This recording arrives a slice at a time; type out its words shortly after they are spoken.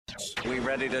We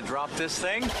ready to drop this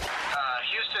thing?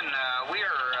 Houston, we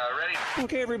are ready.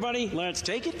 Okay, everybody, let's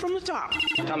take it from the top.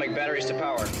 Atomic batteries to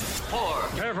power. 4.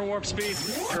 Prepare for warp speed.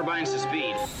 Turbines to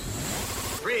speed.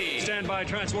 3. Stand by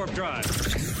transwarp drive.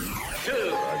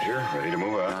 2. Roger, ready to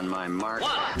move out. On my mark.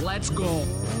 1. Let's go.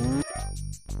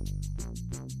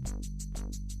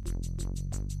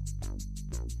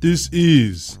 This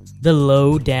is The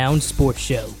Lowdown Sports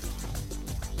Show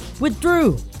with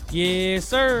Drew Yes,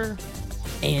 sir.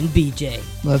 and BJ.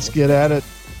 Let's get at it.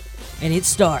 And it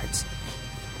starts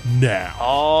now.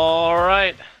 All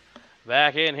right.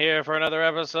 Back in here for another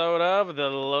episode of The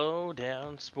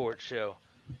Lowdown Sports Show.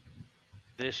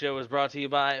 This show is brought to you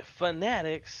by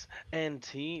Fanatics and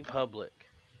T-Public.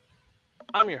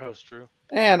 I'm your host, Drew.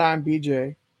 And I'm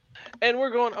BJ. And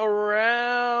we're going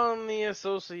around the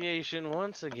association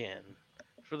once again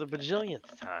for the bajillionth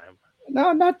time.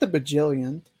 No, not the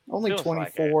bajillionth. Only Feels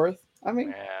like 24th. I mean,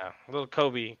 Yeah, little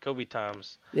Kobe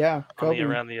times. yeah, Kobe.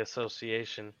 Around the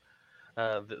association.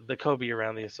 The Kobe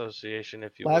around the association,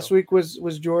 if you Last will. week was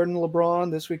Jordan, LeBron.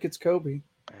 This week it's Kobe.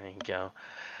 There you go.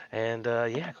 And,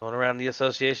 going around the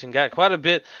association. Got quite a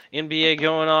bit NBA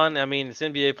going on. I mean, it's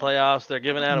NBA playoffs. They're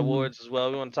giving out awards as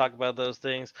well. We want to talk about those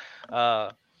things.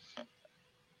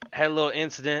 Had a little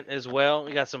incident as well.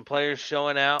 We got some players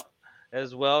showing out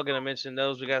as well. Going to mention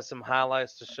those. We got some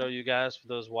highlights to show you guys for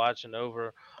those watching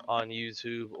over on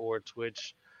YouTube or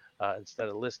Twitch instead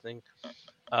of listening.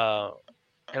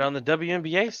 And on the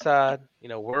WNBA side,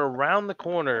 we're around the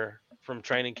corner from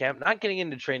training camp. Not getting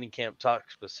into training camp talk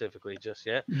specifically just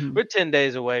yet. Mhm. We're 10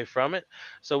 days away from it,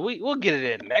 so we'll get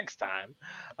it in next time.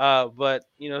 But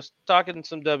talking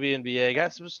some WNBA,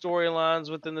 got some storylines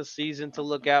within the season to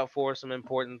look out for. Some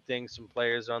important things, some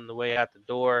players on the way out the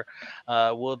door.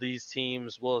 Will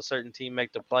a certain team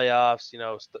make the playoffs?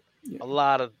 A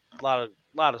lot of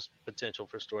potential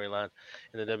for storyline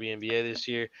in the WNBA this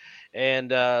year,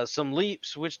 and some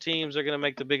leaps. Which teams are going to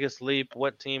make the biggest leap?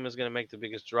 What team is going to make the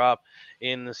biggest drop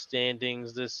in the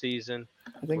standings this season?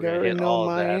 I think We're I gonna already hit know all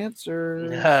of my that.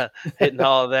 answer. Hitting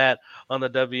all of that on the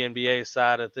WNBA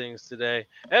side of things today,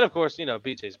 and of course,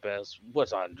 BJ's best.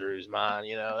 What's on Drew's mind?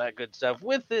 That good stuff.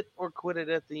 With it or quit it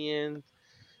at the end.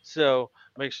 So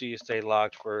make sure you stay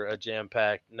locked for a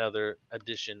jam-packed another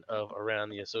edition of Around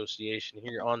the Association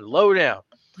here on the Lowdown.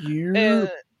 You.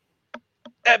 And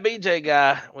that BJ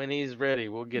guy, when he's ready,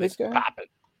 we'll get This it guy? popping.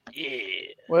 Yeah.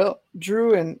 Well,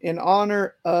 Drew, in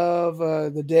honor of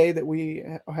the day that we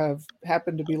have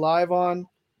happened to be live on,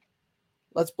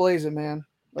 let's blaze it, man.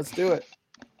 Let's do it.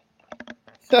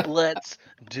 Let's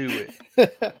do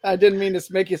it. I didn't mean to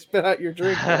make you spit out your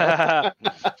drink.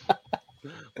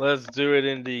 Let's do it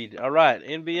indeed. All right,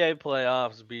 NBA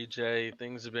playoffs, BJ.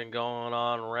 Things have been going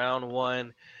on. Round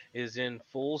 1 is in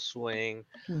full swing.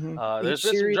 Mhm. There's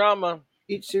been some drama.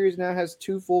 Each series now has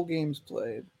 2 full games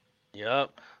played.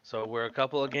 Yep. So we're a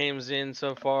couple of games in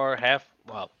so far.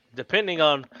 Depending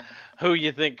on who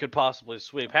you think could possibly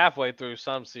sweep, halfway through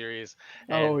some series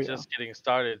and just getting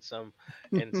started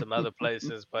in some other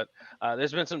places. But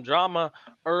there's been some drama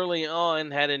early on.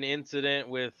 Had an incident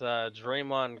with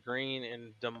Draymond Green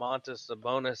and Domantas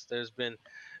Sabonis. There's been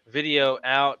video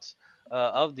out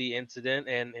of the incident,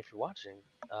 and if you're watching,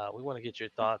 we want to get your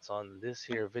thoughts on this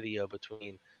here video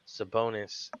between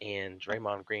Sabonis and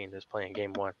Draymond Green that's playing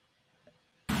game 1.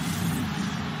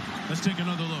 Let's take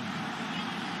another look.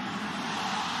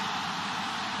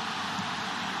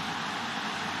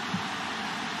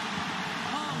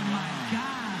 Oh my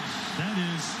gosh. That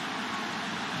is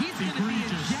He's going to be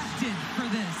egregious. ejected for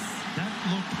this. That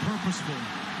looked purposeful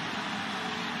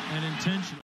and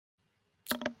intentional.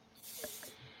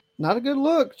 Not a good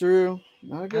look, Drew.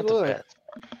 Not a good Not the look. best.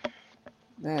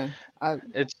 Man,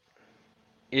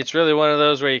 It's really one of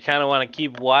those where you kind of want to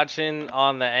keep watching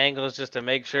on the angles just to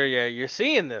make sure you're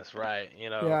seeing this right,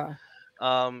 yeah.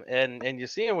 and you're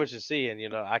seeing what you're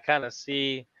seeing. I kind of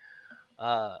see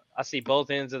I see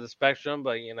both ends of the spectrum,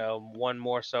 but one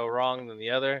more so wrong than the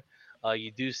other.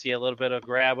 You do see a little bit of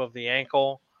grab of the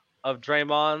ankle of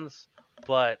Draymond's,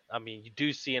 but I mean you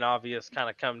do see an obvious kind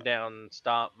of come down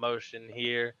stop motion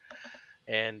here.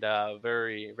 And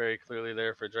very, very clearly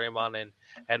there for Draymond.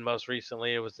 And most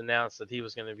recently, it was announced that he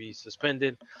was going to be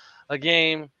suspended a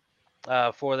game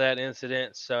for that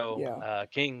incident. So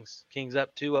Kings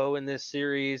up 2-0 in this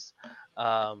series.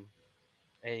 And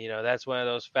that's one of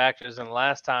those factors. And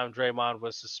last time Draymond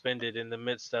was suspended in the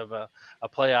midst of a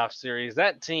playoff series,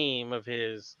 that team of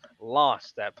his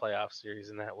lost that playoff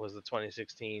series, and that was the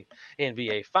 2016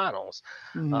 NBA Finals.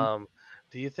 Mhm.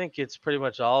 Do you think it's pretty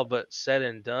much all but said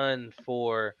and done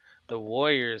for the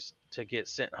Warriors to get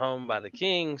sent home by the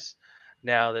Kings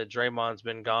now that Draymond's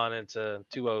been gone into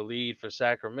 2-0 lead for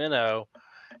Sacramento.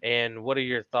 And what are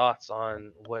your thoughts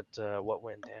on what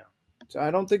went down? So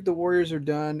I don't think the Warriors are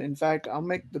done. In fact, I'll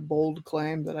make the bold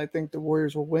claim that I think the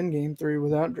Warriors will win Game 3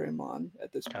 without Draymond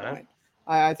at this point.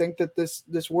 I think that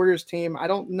this Warriors team, I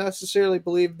don't necessarily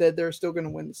believe that they're still going to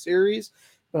win the series,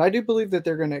 but I do believe that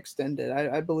they're going to extend it.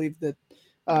 I believe that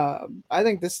I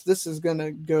think this is going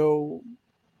to go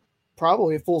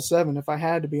probably a full 7 if I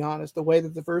had to be honest. The way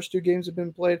that the first 2 games have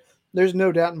been played, there's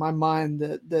no doubt in my mind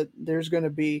that there's going to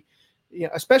be,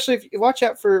 especially if you watch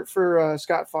out for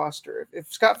Scott Foster.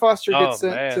 If Scott Foster gets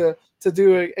sent to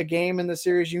do a game in the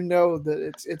series,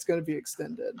 that it's going to be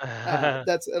extended.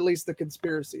 That's at least the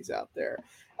conspiracies out there.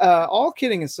 All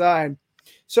kidding aside,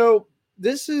 so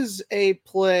this is a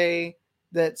play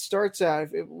that starts out.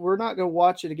 We're not going to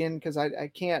watch it again because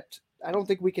I can't. I don't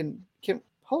think we can.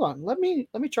 Hold on. Let me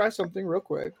try something real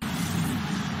quick.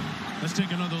 Let's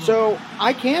take another look. So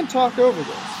I can talk over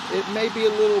this. It may be a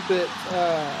little bit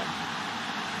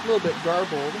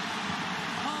garbled,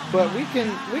 but we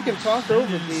can talk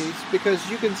over these because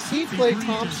you can see Klay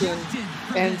Thompson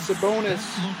and Sabonis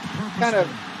kind of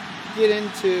get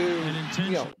into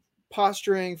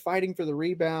posturing, fighting for the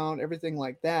rebound, everything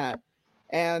like that.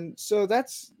 And so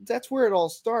that's where it all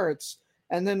starts.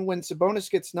 And then when Sabonis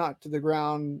gets knocked to the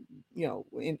ground,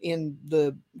 in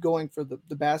the going for the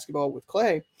basketball with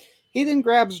Klay, he then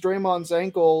grabs Draymond's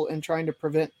ankle and trying to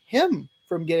prevent him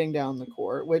from getting down the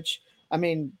court, which, I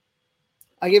mean,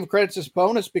 I give credit to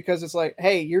Sabonis because it's like,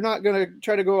 hey, you're not going to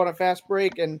try to go on a fast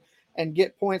break and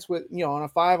get points with, on a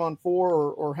 5-on-4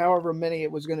 or however many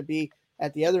it was going to be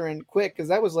at the other end quick, because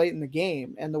that was late in the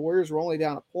game and the Warriors were only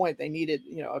down a point. They needed,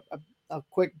 a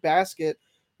quick basket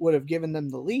would have given them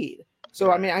the lead.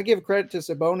 So, I mean, I give credit to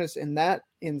Sabonis in that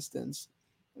instance.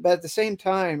 But at the same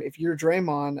time, if you're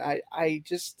Draymond,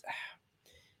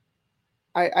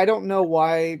 I don't know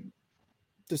why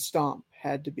the stomp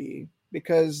had to be,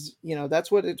 because,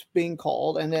 that's what it's being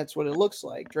called and that's what it looks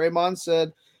like. Draymond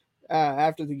said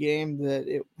after the game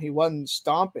that he wasn't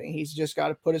stomping. He's just got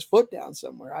to put his foot down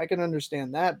somewhere. I can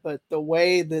understand that. But the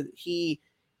way that he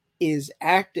is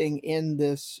acting in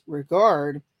this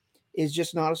regard is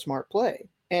just not a smart play.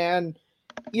 And,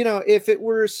 if it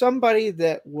were somebody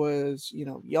that was,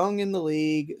 young in the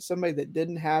league, somebody that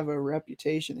didn't have a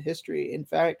reputation, history. In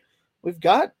fact, we've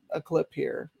got a clip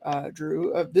here,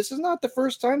 Drew. This is not the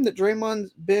first time that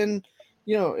Draymond's been,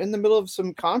 in the middle of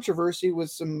some controversy with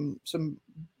some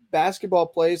basketball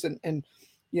plays and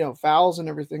fouls and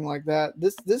everything like that.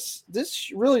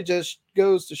 This really just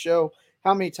goes to show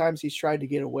how many times he's tried to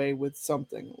get away with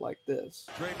something like this.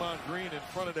 Draymond Green in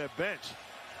front of that bench.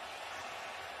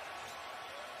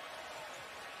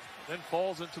 Then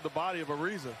falls into the body of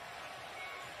Ariza.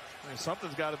 I mean,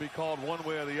 something's got to be called one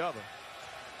way or the other.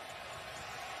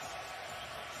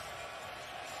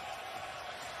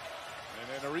 And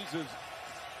then Ariza's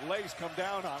legs come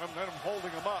down on him, then him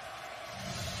holding him up.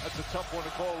 That's a tough one to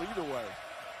call either way.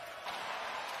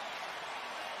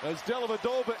 As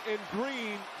Dellavedova and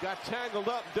Green got tangled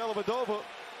up, Dellavedova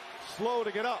slow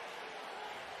to get up.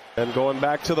 And going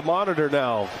back to the monitor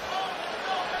now.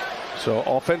 So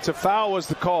offensive foul was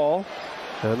the call.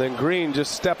 And then Green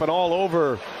just stepping all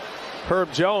over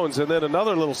Herb Jones. And then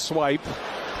another little swipe.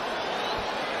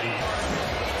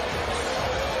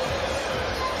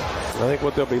 I think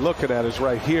what they'll be looking at is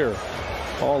right here.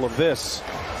 All of this.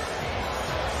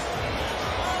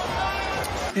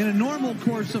 In a normal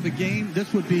course of a game,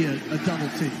 this would be a double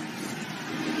team.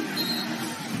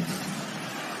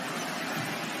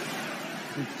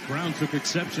 Brown took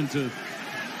exception to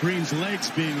Green's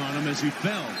legs being on him as he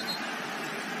fell.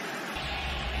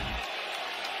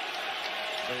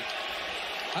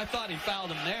 I thought he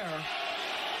fouled him there.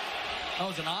 That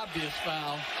was an obvious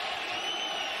foul.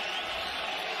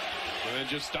 And then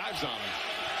just dives on him.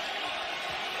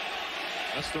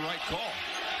 That's the right call.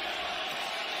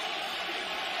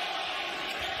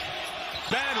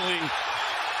 Battling.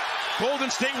 Golden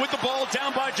State with the ball,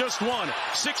 down by just 1.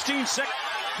 16 seconds.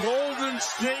 Golden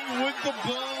State with the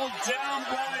ball, down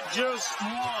by just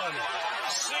 1.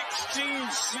 16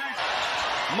 seconds.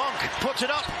 Monk puts it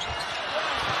up.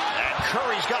 And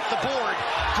Curry's got the board.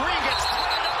 Green gets put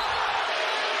up.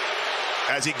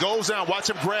 As he goes down, watch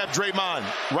him grab Draymond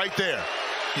right there.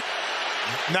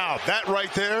 Now, that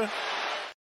right there.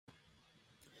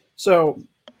 So,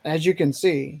 as you can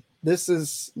see, this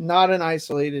is not an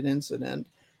isolated incident.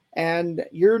 And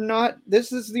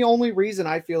this is the only reason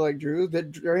I feel like, Drew,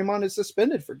 that Draymond is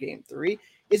suspended for Game 3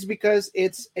 is because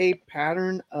it's a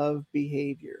pattern of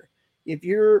behavior. If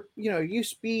you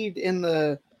speed in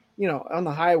the, on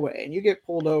the highway and you get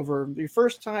pulled over, the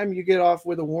first time you get off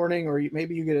with a warning or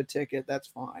maybe you get a ticket, that's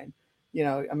fine.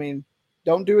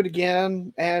 Don't do it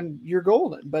again and you're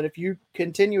golden. But if you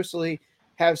continuously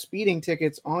have speeding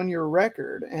tickets on your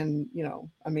record and,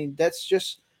 that's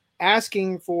just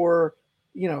asking for,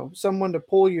 someone to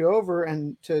pull you over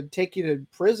and to take you to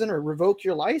prison or revoke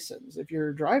your license if you're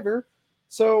a driver.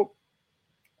 So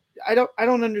I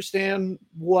don't understand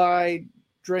why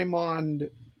Draymond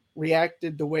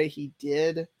reacted the way he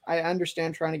did. I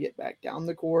understand trying to get back down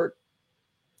the court,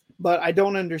 but I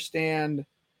don't understand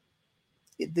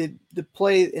the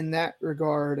play in that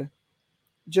regard.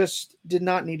 Just did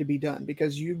not need to be done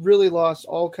because you really lost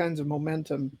all kinds of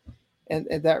momentum and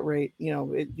at that rate.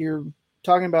 You're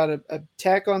talking about a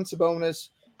tech on Sabonis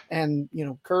and,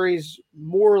 Curry's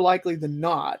more likely than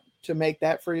not to make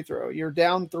that free throw. You're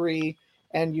down 3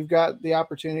 and you've got the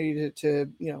opportunity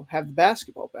to have the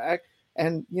basketball back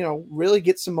and, really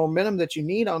get some momentum that you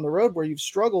need on the road where you've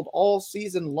struggled all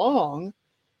season long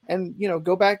and,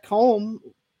 go back home,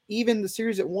 even the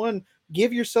series at 1,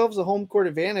 give yourselves a home court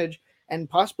advantage and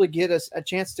possibly get us a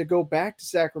chance to go back to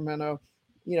Sacramento,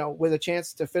 with a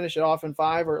chance to finish it off in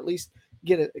 5 or at least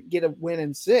get a win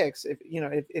in 6.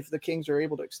 If the Kings are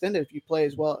able to extend it, if you play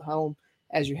as well at home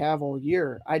as you have all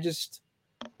year.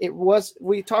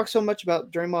 We talk so much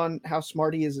about Draymond, how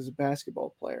smart he is as a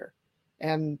basketball player.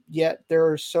 And yet there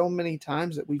are so many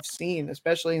times that we've seen,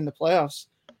 especially in the playoffs,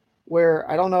 where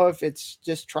I don't know if it's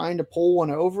just trying to pull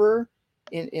one over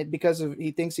because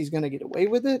he thinks he's going to get away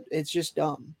with it. It's just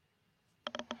dumb.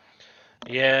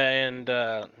 Yeah, and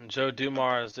Joe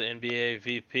Dumars, the NBA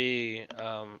VP,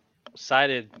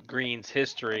 cited Green's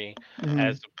history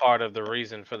as a part of the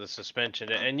reason for the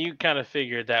suspension, and you kind of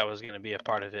figured that was going to be a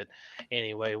part of it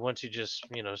anyway. Once you just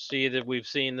see that we've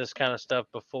seen this kind of stuff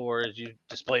before, as you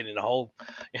displayed in a whole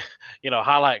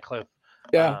highlight clip.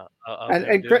 Yeah,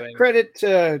 and credit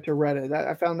to Reddit.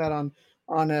 I found that on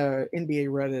NBA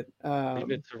Reddit.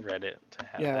 Leave it to Reddit to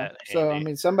have that So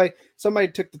handy. somebody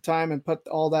took the time and put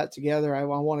all that together. I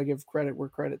want to give credit where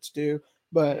credit's due,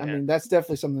 but that's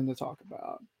definitely something to talk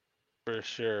about. For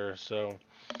sure. So,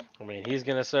 he's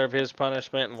going to serve his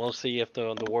punishment, and we'll see if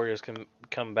the Warriors can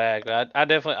come back.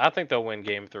 I think they'll win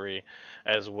Game 3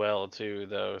 as well, too,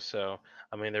 though. So,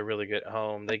 they're really good at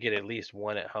home. They get at least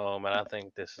one at home, and I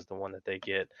think this is the one that they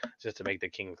get just to make the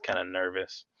Kings kind of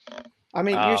nervous.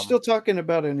 You're still talking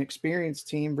about an experienced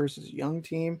team versus a young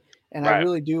team, and right. I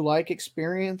really do like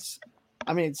experience.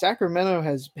 Sacramento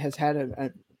has had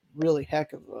a really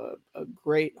heck of a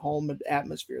great home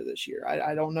atmosphere this year.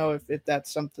 I don't know if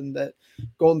that's something that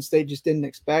Golden State just didn't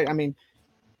expect.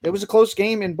 It was a close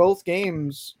game in both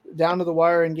games, down to the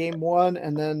wire in Game 1,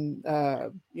 and then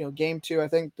Game 2. I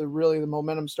think the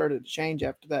momentum started to change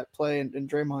after that play and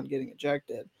Draymond getting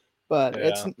ejected. But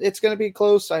it's going to be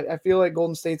close. I feel like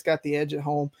Golden State's got the edge at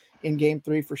home in Game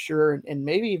 3 for sure, and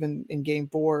maybe even in Game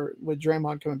 4 with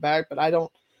Draymond coming back. But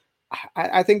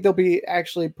I think they'll be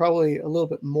actually probably a little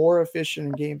bit more efficient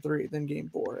in Game 3 than Game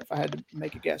 4, if I had to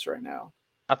make a guess right now.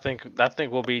 I think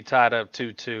we'll be tied up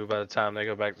 2-2 by the time they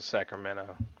go back to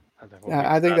Sacramento.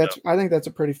 I think that's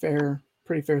a pretty fair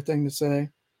thing to say.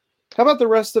 How about the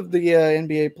rest of the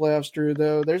NBA playoffs, Drew?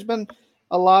 Though there's been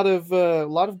a lot of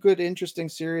good, interesting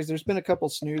series. There's been a couple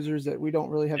snoozers that we don't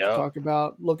really have to talk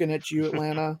about. Looking at you,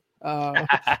 Atlanta.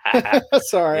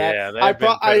 Sorry,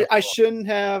 I shouldn't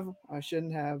have,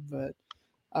 but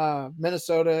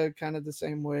Minnesota kind of the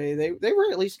same way. They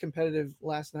were at least competitive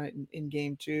last night in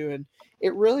Game 2, and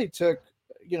it really took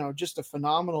just a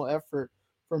phenomenal effort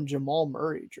from Jamal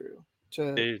Murray, Drew,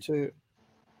 to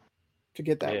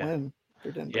get that win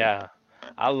for Denver. Yeah.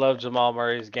 I love Jamal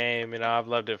Murray's game. I've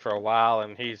loved it for a while,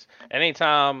 and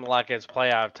anytime like it's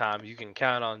playoff time, you can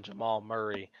count on Jamal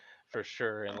Murray for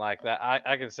sure. And like that,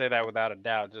 I can say that without a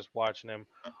doubt. Just watching him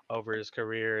over his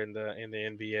career in the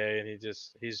NBA, and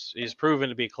he's proven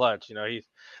to be clutch.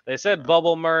 They said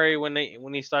Bubble Murray when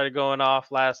he started going off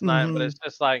last night, but it's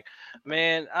just like,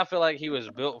 man, I feel like he was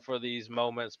built for these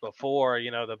moments before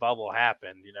the bubble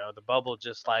happened. The bubble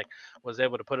just like was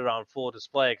able to put it on full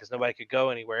display because nobody could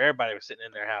go anywhere. Everybody was sitting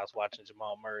in their house watching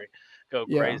Jamal Murray go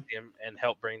crazy and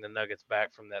help bring the Nuggets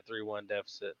back from that 3-1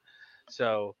 deficit.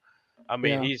 So.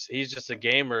 He's just a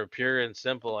gamer, pure and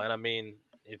simple. And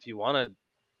if you want to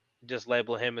just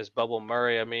label him as Bubble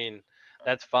Murray,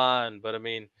 that's fine. But I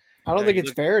don't think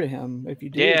it's fair to him if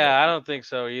you do. Yeah, I don't think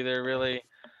so either. Really,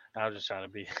 I'm just trying to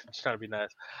be nice.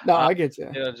 No, I get you.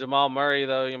 Jamal Murray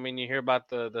though. You hear about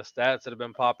the stats that have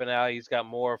been popping out. He's got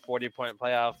more 40-point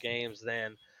playoff games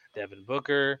than Devin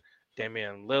Booker,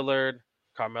 Damian Lillard,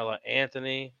 Carmelo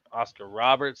Anthony, Oscar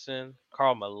Robertson,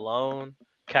 Karl Malone,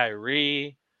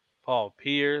 Kyrie. Paul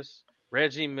Pierce,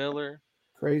 Reggie Miller,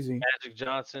 Crazy. Magic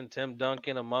Johnson, Tim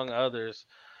Duncan, among others.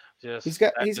 He's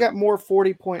got more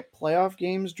 40-point playoff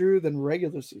games, Drew, than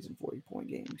regular season 40-point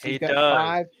games. He's got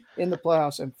 5 in the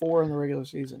playoffs and 4 in the regular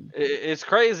season. It's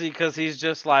crazy because he's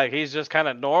just kind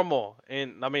of normal,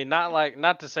 and I mean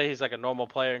not to say he's like a normal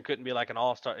player and couldn't be like an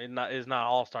all-star, is not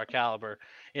all-star caliber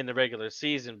in the regular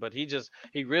season, but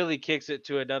he really kicks it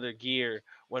to another gear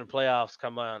when playoffs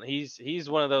come on. He's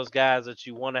one of those guys that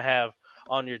you want to have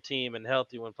on your team and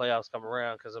healthy when playoffs come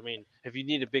around, because I mean if you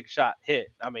need a big shot hit,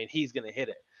 I mean he's gonna hit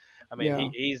it. I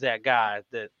mean, he's that guy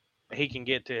that he can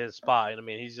get to his spot. I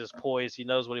mean, he's just poised. He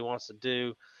knows what he wants to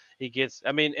do.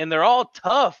 And they're all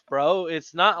tough, bro.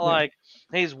 It's not like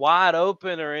he's wide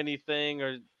open or anything,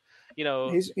 or,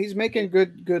 he's making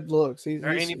good looks.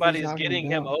 Anybody's getting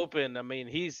him open. I mean,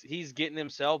 he's getting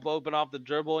himself open off the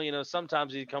dribble.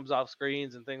 Sometimes he comes off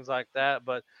screens and things like that,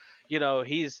 but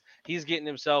he's getting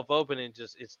himself open, and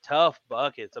it's tough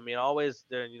buckets. I mean, always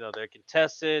they're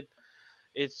contested.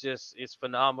 It's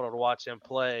phenomenal to watch him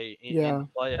play in the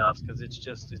playoffs, because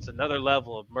it's another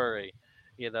level of Murray.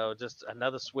 Just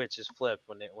another switch is flipped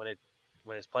when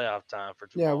it's playoff time for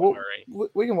Jamal Murray.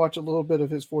 We can watch a little bit of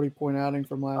his 40-point outing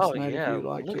from last night if you'd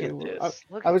like to.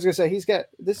 I was gonna say he's got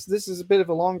this. This is a bit of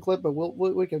a long clip, but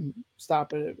we can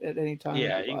stop it at any time.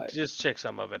 Yeah, you can just check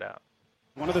some of it out.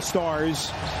 One of the stars,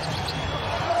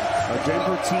 a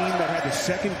Denver team that had the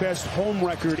second best home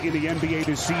record in the NBA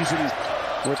this season,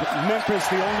 with Memphis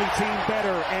the only team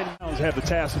better, and have the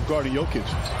task of guarding Jokic.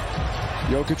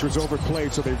 Jokic was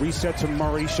overplayed, so they reset to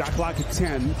Murray. Shot clock at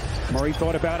 10. Murray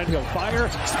thought about it. He'll fire.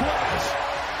 Splash!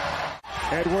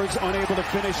 Edwards unable to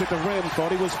finish at the rim.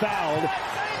 Thought he was fouled.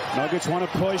 Nuggets want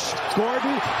to push.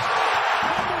 Gordon.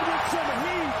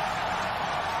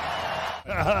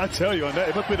 I tell you, on that,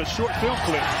 it must have been a short film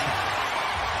clip.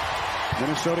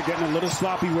 Minnesota getting a little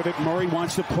sloppy with it. Murray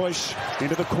wants to push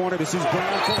into the corner. This is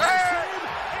Brown.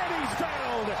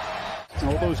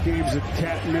 All those games that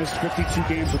Cat missed, 52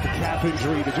 games with the calf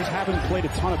injury. They just haven't played a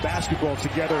ton of basketball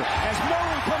together. As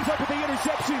Murray comes up with the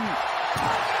interception.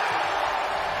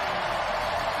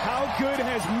 How good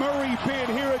has Murray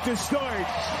been here at the start?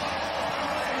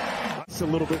 It's a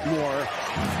little bit more.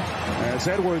 As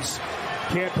Edwards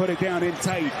can't put it down in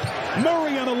tight.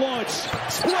 Murray on the launch.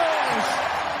 Splash!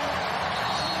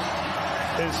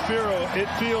 And Spiro, it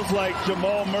feels like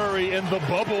Jamal Murray in the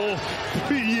bubble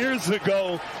 3 years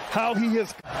ago. How he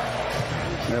has.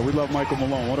 Yeah, we love Michael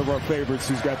Malone, one of our favorites,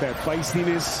 who's got that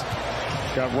feistiness,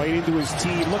 got right into his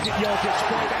team. Look at Jokic,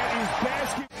 that is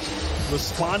basket.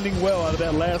 Responding well out of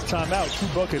that last timeout. 2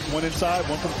 buckets, 1 inside,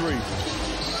 1 from 3.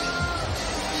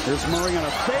 There's Murray on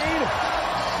a fade.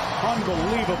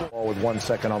 Unbelievable. Ball with 1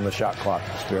 second on the shot clock,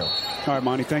 Spiro. All right,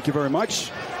 Monty, thank you very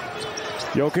much.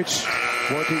 Jokic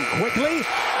working quickly.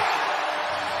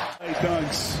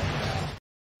 Dunks.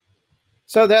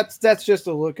 So that's just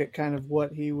a look at kind of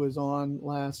what he was on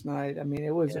last night. I mean,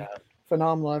 it was a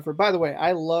phenomenal effort. By the way,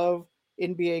 I love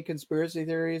NBA conspiracy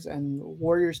theories, and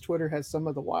Warriors Twitter has some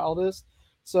of the wildest.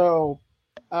 So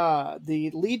the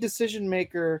lead decision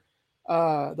maker,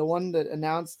 the one that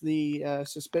announced the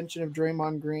suspension of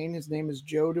Draymond Green, his name is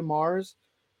Joe DeMars.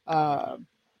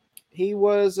 He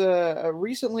was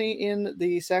recently in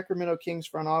the Sacramento Kings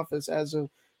front office as of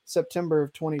September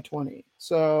of 2020.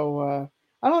 So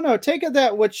I don't know. Take it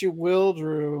that what you will,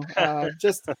 Drew.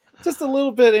 Just a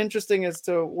little bit interesting as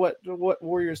to what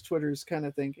Warriors Twitter is kind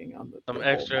of thinking on the some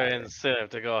extra incentive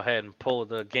to go ahead and pull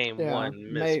the game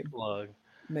one miss plug.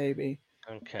 Maybe.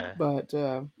 Okay. But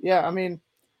I mean,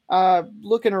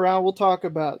 looking around, we'll talk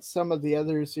about some of the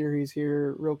other series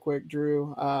here real quick,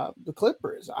 Drew. The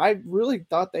Clippers. I really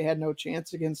thought they had no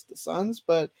chance against the Suns,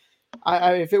 but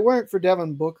if it weren't for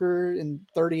Devin Booker and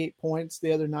 38 points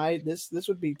the other night, this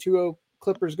would be 2-0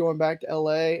 Clippers going back to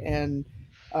LA, and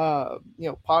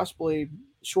possibly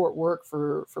short work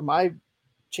for my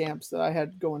champs that I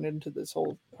had going into this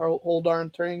whole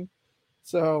darn thing.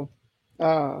 So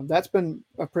that's been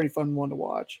a pretty fun one to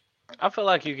watch. I feel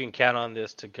like you can count on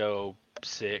this to go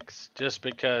 6, just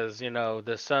because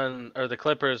the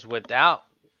Clippers without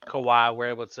Kawhi were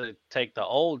able to take the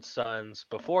old Suns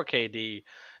before KD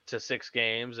to 6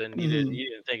 games, and you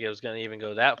didn't think it was going to even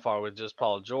go that far with just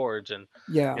Paul George, and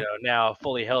now a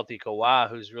fully healthy Kawhi,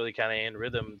 who's really kind of in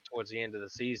rhythm towards the end of the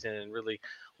season and really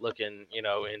looking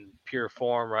in pure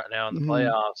form right now in the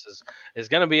playoffs is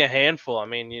going to be a handful. I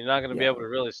mean, you're not going to be able to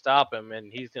really stop him,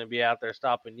 and he's going to be out there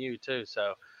stopping you too.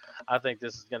 So I think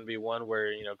this is going to be one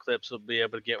where Clips will be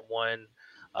able to get one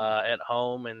at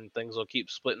home, and things will keep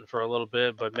splitting for a little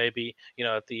bit. But maybe,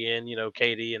 at the end,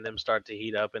 KD and them start to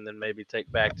heat up, and then maybe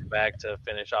take back-to-back to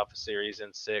finish off a series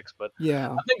in 6. But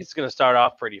Yeah. I think it's going to start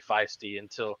off pretty feisty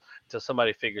until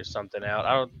somebody figures something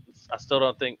out. I still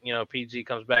don't think PG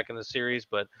comes back in the series,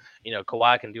 but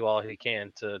Kawhi can do all he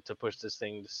can to push this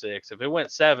thing to 6. If it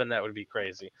went 7, that would be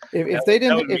crazy.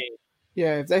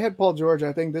 If they had Paul George,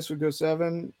 I think this would go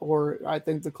 7, or I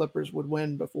think the Clippers would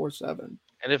win before 7.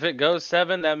 And if it goes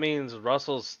 7, that means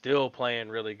Russell's still playing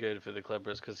really good for the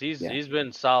Clippers, because he's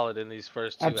been solid in these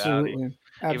first 2 outings.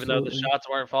 Even though the shots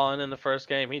weren't falling in the first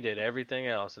game, he did everything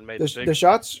else and made the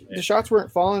shots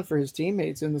weren't falling for his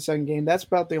teammates in the second game. That's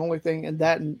about the only thing, and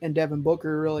Devin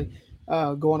Booker really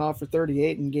going off for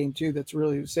 38 in game 2. That's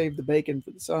really saved the bacon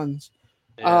for the Suns.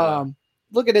 Yeah.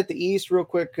 Looking at the East real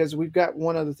quick, because we've got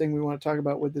one other thing we want to talk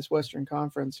about with this Western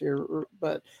Conference here.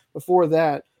 But before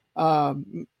that,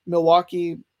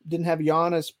 Milwaukee didn't have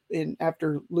Giannis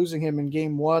after losing him in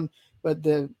game 1, but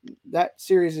that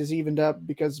series is evened up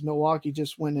because Milwaukee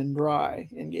just went in dry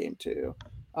in game 2.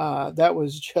 That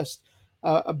was just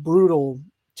a brutal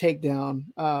takedown,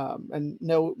 and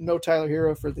no Tyler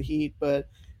Hero for the Heat, but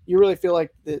you really feel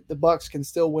like the Bucks can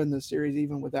still win this series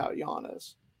even without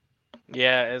Giannis.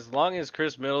 Yeah, as long as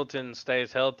Chris Middleton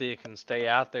stays healthy, can stay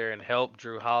out there and help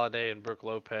Drew Holiday and Brook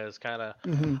Lopez kind of,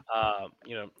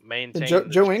 maintain.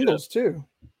 And Joe Ingles too.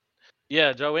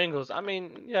 Yeah, Joe Ingles. I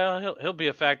mean, yeah, he'll be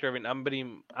a factor.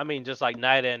 I mean, just like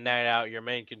night in, night out, your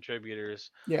main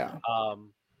contributors. Yeah.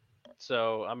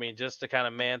 So I mean, just to kind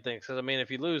of man things, because I mean,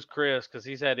 if you lose Chris, because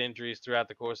he's had injuries throughout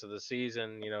the course of the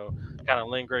season, kind of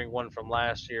lingering one from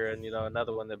last year, and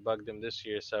another one that bugged him this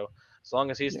year. So as long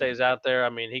as he stays out there, I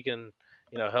mean, he can,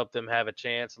 help them have a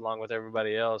chance along with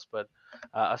everybody else. But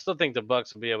I still think the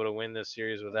Bucks will be able to win this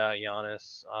series without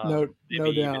Giannis. No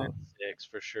even doubt. at 6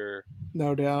 for sure.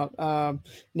 No doubt.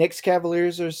 Knicks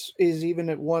Cavaliers is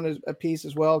even at 1 apiece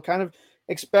as well. Kind of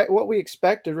expect what we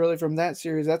expected really from that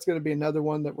series. That's going to be another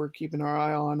one that we're keeping our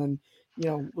eye on, and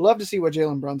love to see what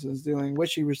Jalen Brunson's doing.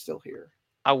 Wish he was still here.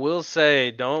 I will say,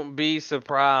 don't be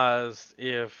surprised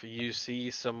if you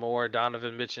see some more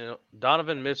Donovan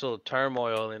Mitchell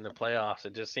turmoil in the playoffs.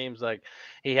 It just seems like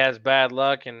he has bad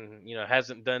luck and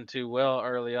hasn't done too well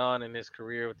early on in his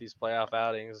career with these playoff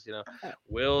outings.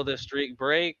 Will the streak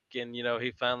break and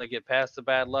he finally get past the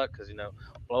bad luck? Because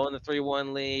blowing the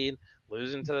 3-1 lead,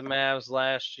 losing to the Mavs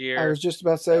last year. I was just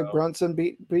about to say Brunson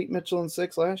beat Mitchell in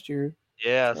 6 last year.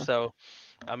 Yeah, so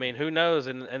I mean, who knows?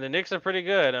 And the Knicks are pretty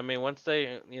good. I mean, once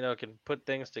they can put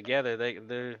things together,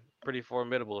 they're pretty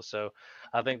formidable. So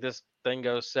I think this thing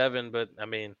goes 7. But I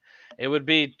mean, it would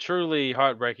be truly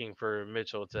heartbreaking for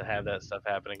Mitchell to have that stuff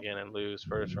happen again and lose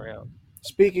first round.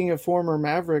 Speaking of former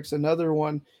Mavericks, another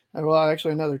one. Well,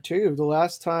 actually, another 2. The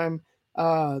last time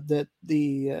that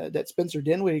Spencer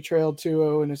Dinwiddie trailed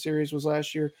 2-0 in a series was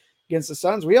last year against the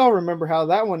Suns. We all remember how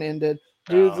that one ended.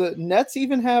 Do the Nets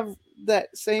even have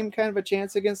that same kind of a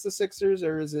chance against the Sixers,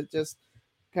 or is it just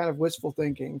kind of wistful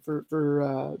thinking for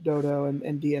Dodo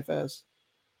and DFS?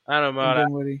 I don't know. I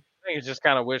think it's just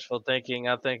kind of wishful thinking.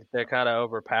 I think they're kind of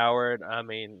overpowered. I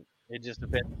mean, it just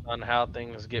depends on how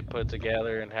things get put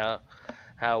together and how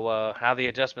the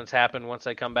adjustments happen once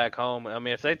they come back home. I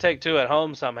mean, if they take 2 at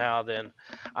home somehow, then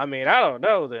I mean, I don't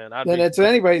know. Then it's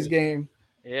anybody's game.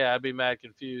 Yeah, I'd be mad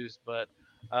confused, but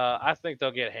I think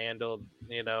they'll get handled,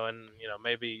 and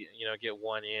maybe get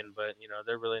 1 in, but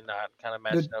they're really not kind of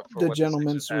matched up for the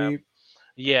gentleman sweep.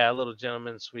 Yeah, a little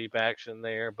gentleman sweep action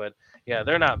there, but yeah,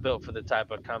 they're not built for the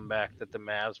type of comeback that the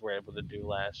Mavs were able to do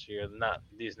last year.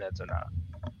 These Nets are not.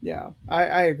 Yeah,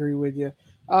 I agree with you.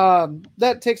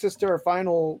 That takes us to our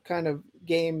final kind of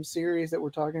game series that we're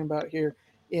talking about here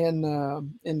in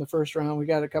the first round. We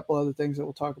got a couple other things that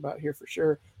we'll talk about here for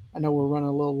sure. I know we're running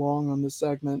a little long on this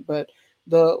segment, but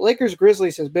the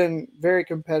Lakers-Grizzlies has been very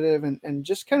competitive and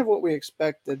just kind of what we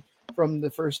expected from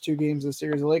the first 2 games of the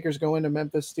series. The Lakers go into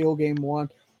Memphis, steal game 1.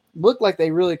 Looked like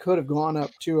they really could have gone up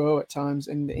 2-0 at times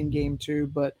in game 2,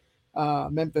 but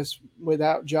Memphis,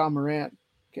 without Ja Morant,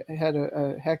 had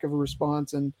a heck of a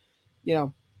response. And,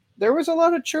 there was a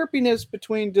lot of chirpiness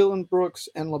between Dillon Brooks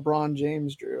and LeBron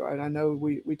James, Drew. And I know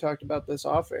we talked about this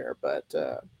off air, but,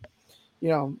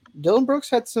 Dillon Brooks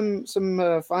had some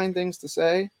fine things to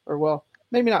say, or well,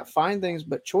 maybe not fine things,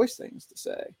 but choice things to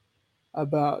say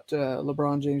about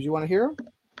LeBron James. You want to hear him?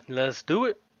 Let's do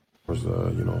it.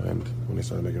 And when they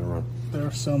started making a run. There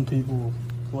are some people,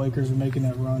 the Lakers are making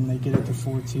that run, they get it to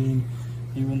 14.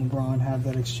 You and LeBron have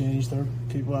that exchange. There are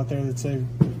people out there that say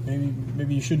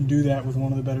maybe you shouldn't do that with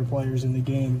one of the better players in the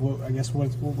game. What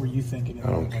were you thinking?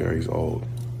 I don't care. He's old.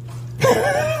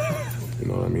 You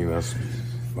know what I mean?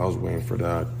 I was waiting for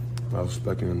that. I was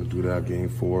expecting him to do that game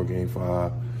 4, game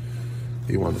 5.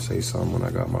 He wanted to say something when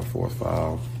I got my 4th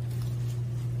foul.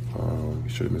 He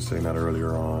should have been saying that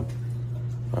earlier on.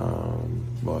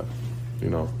 But, you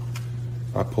know,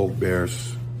 I poke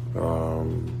bears.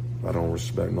 I don't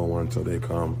respect no one until they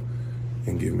come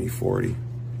and give me 40.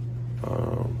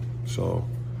 I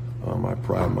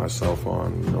pride myself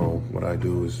on, you know, what I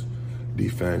do is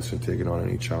defense and taking on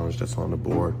any challenge that's on the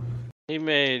board. He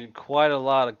made quite a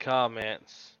lot of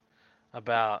comments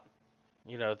about,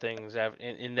 you know, things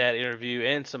in that interview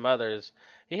and some others.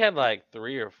 He had like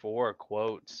 3 or 4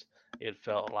 quotes, it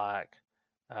felt like,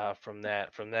 from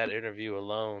that interview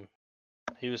alone.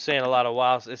 He was saying a lot of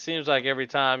wild. It seems like every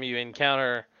time you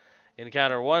encounter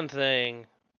one thing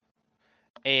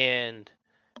and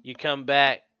you come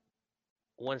back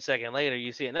 1 second later,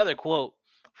 you see another quote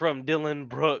from Dylan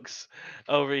Brooks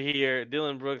over here.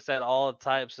 Dylan Brooks had all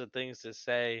types of things to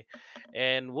say,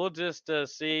 and we'll just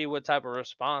see what type of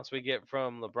response we get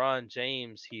from LeBron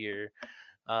James here.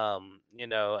 You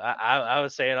know, I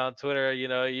was saying on Twitter, you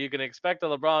know, you can expect a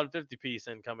LeBron 50-piece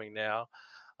incoming now.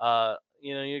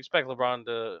 You know, you expect LeBron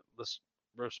to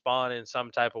respond in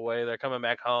some type of way. They're coming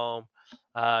back home.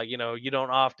 You know, you don't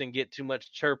often get too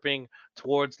much chirping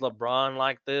towards LeBron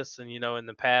like this. And, you know, in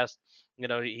the past, you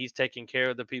know, he's taking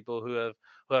care of the people who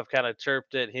have kind of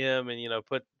chirped at him and, you know,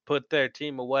 put their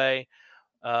team away,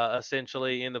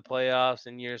 essentially in the playoffs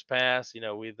in years past. You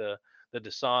know, the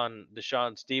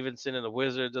Deshaun Stevenson and the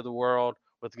Wizards of the world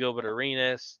with Gilbert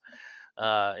Arenas,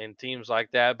 and teams like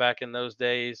that back in those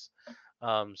days.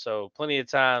 So plenty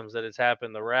of times that it's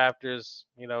happened. The Raptors,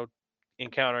 you know,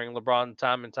 encountering LeBron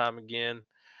time and time again.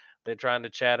 They're trying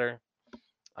to chatter.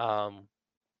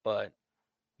 But,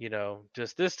 you know,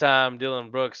 just this time, Dylan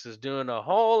Brooks is doing a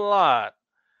whole lot,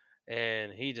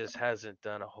 and he just hasn't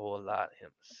done a whole lot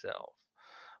himself.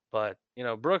 But, you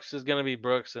know, Brooks is going to be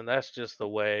Brooks, and that's just the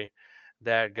way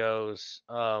that goes.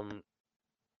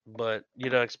 But,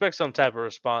 you know, expect some type of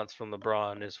response from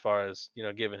LeBron as far as, you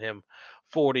know, giving him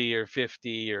 40 or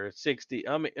 50 or 60.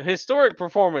 I mean, historic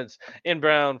performance in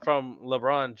Brown from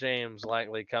LeBron James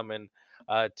likely coming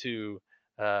to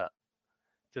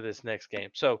this next game.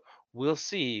 So we'll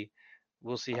see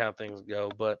how things go.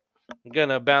 But I'm going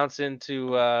to bounce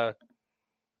into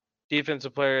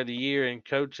Defensive Player of the Year and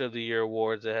Coach of the Year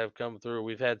awards that have come through.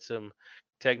 We've had some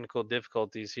technical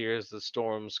difficulties here as the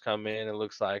storms come in. It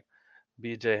looks like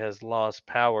BJ has lost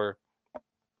power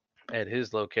at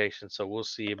his location, so we'll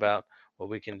see about what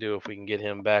we can do if we can get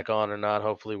him back on or not.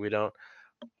 Hopefully we don't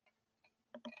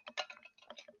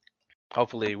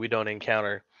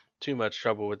encounter too much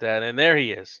trouble with that. And there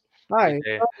he is. Hi,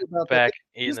 back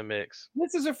in the mix.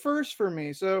 This is a first for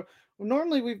me. So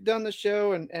normally we've done the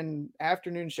show and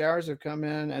afternoon showers have come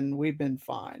in and we've been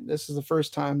fine. This is the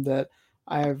first time that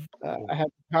I had the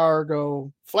power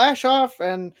go flash off,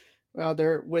 and well,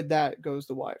 there with that goes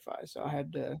the Wi-Fi. So I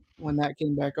had to, when that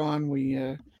came back on, we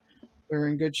were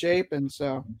in good shape, and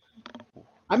so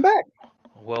I'm back.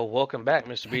 Well, welcome back,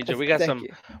 Mr. BJ. We got some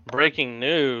breaking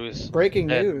news. Breaking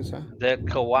news, huh? That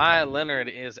Kawhi Leonard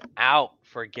is out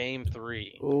for Game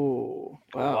 3. Oh,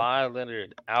 wow. Kawhi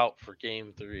Leonard out for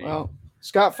Game 3. Well,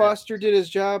 Scott Foster did his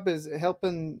job as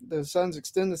helping the Suns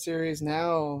extend the series.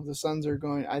 Now the Suns are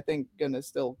going to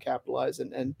still capitalize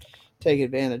and take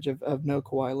advantage of no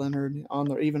Kawhi Leonard on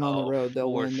the road.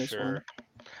 They'll win this one.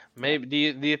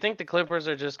 Maybe do you think the Clippers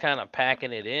are just kind of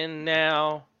packing it in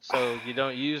now, so you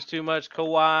don't use too much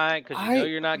Kawhi because you know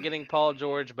you're not getting Paul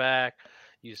George back?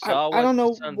 You saw what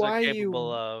the Suns are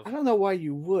capable of. I don't know why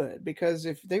you would, because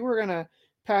if they were gonna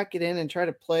pack it in and try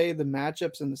to play the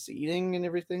matchups and the seeding and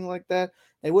everything like that,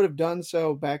 they would have done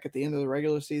so back at the end of the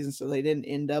regular season, so they didn't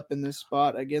end up in this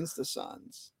spot against the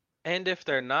Suns. And if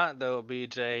they're not, though,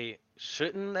 BJ,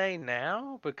 shouldn't they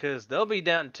now? Because they'll be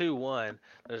down 2-1.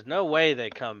 There's no way they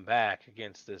come back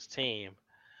against this team.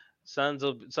 Suns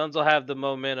will have the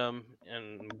momentum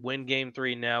and win Game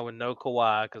 3 now with no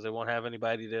Kawhi, because they won't have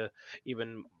anybody to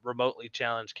even remotely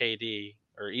challenge KD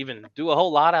or even do a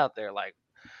whole lot out there. Like,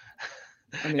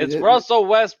 it's Russell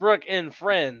Westbrook and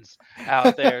friends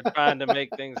out there trying to make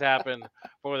things happen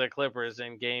for the Clippers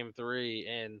in Game 3,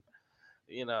 and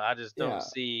you know, I just don't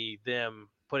see them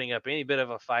putting up any bit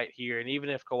of a fight here. And even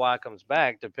if Kawhi comes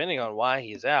back, depending on why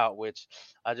he's out, which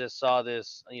I just saw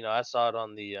this, you know, I saw it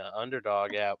on the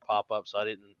Underdog app pop up, so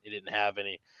it didn't have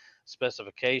any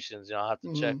specifications. You know, I'll have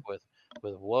to check with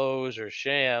Woj or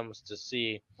Shams to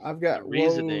see. I've got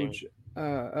reasoning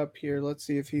up here. Let's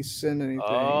see if he's sent anything.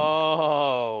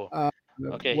 Oh,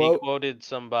 okay. He quoted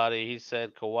somebody. He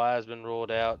said Kawhi has been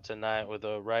ruled out tonight with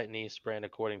a right knee sprain,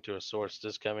 according to a source.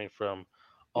 This coming from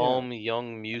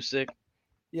Young Music.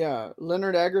 Yeah,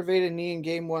 Leonard aggravated knee in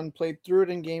game 1, played through it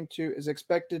in game 2, is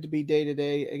expected to be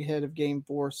day-to-day ahead of game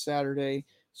 4 Saturday.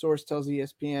 Source tells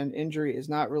ESPN injury is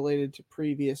not related to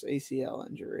previous ACL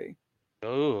injury.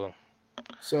 Ooh.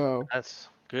 So that's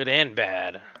good and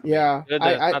bad. Yeah. Good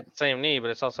that it's not the same knee, but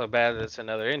it's also bad that it's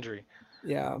another injury.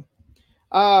 Yeah.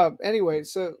 Anyway,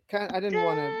 so I didn't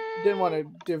want to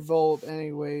divulge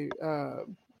anyway.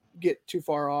 Get too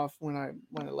far off when I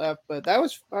left, but that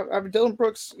was Dylan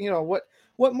Brooks. You know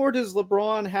what more does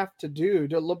LeBron have to do?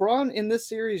 LeBron in this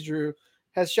series, Drew,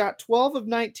 has shot 12 of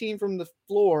 19 from the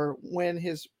floor when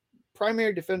his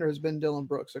primary defender has been Dylan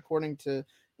Brooks, according to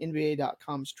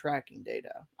NBA.com's tracking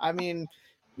data. I mean,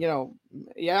 you know,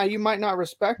 yeah, you might not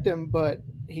respect him, but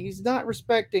he's not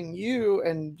respecting you,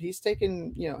 and he's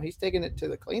taking it to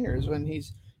the cleaners when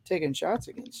he's taking shots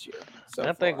against you. So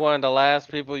I think one of the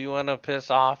last people you want to piss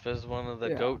off is one of the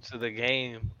Yeah. goats of the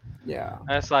game. Yeah.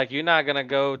 That's like, you're not going to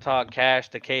go talk cash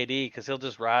to KD because he'll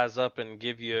just rise up and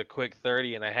give you a quick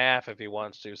 30 and a half if he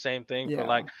wants to. Same thing for Yeah.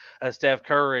 like a Steph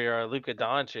Curry or a Luka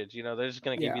Doncic. You know, they're just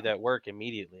going to give Yeah. you that work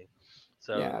immediately.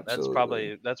 So Yeah, that's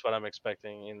what I'm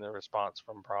expecting in the response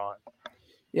from Braun.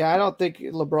 Yeah, I don't think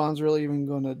LeBron's really even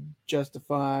going to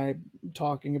justify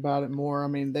talking about it more. I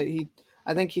mean,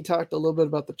 I think he talked a little bit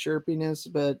about the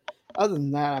chirpiness, but other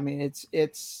than that, I mean,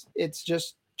 it's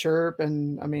just chirp.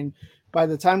 And I mean, by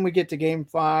the time we get to game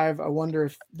 5, I wonder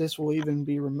if this will even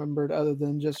be remembered other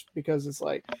than just because it's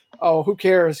like, oh, who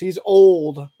cares? He's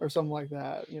old or something like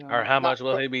that. You know, Or how much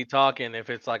will he be talking if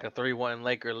it's like a 3-1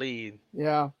 Laker lead?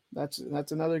 Yeah, that's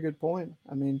another good point.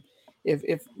 I mean,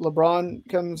 if LeBron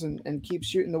comes and keeps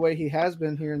shooting the way he has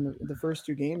been here in the first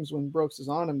 2 games when Brooks is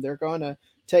on him, they're going to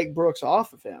take Brooks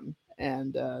off of him,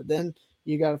 and then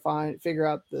you got to figure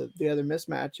out the other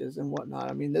mismatches and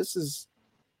whatnot. I mean, this is,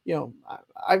 you know,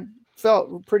 I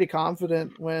felt pretty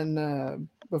confident when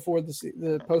before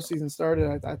the postseason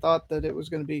started. I thought that it was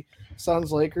going to be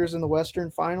Suns Lakers in the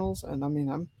Western Finals, and I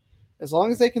mean, as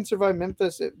long as they can survive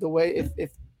Memphis,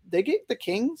 if they get the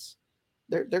Kings,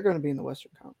 they're going to be in the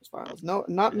Western Conference Finals. No,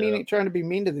 not trying to be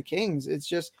mean to the Kings. It's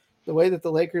just the way that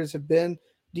the Lakers have been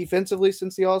defensively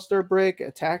since the All-Star break,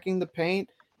 attacking the paint.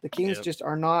 The Kings just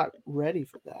are not ready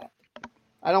for that.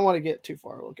 I don't want to get too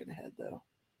far looking ahead, though.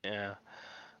 Yeah.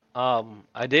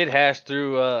 I did hash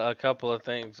through a couple of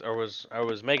things, or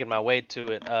was making my way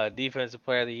to it. Defensive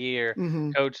Player of the Year,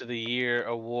 Mhm. Coach of the Year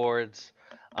awards.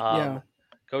 Yeah.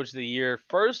 Coach of the Year,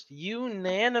 first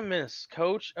unanimous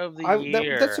Coach of the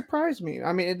Year. That surprised me.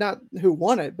 I mean, not who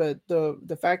won it, but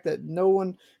the fact that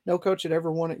no coach had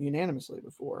ever won it unanimously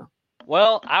before.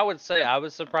 Well, I would say I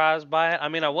was surprised by it. I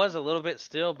mean, I was a little bit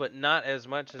still, but not as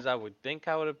much as I would think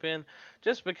I would have been,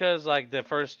 just because like the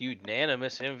first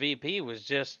unanimous MVP was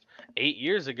just 8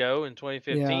 years ago in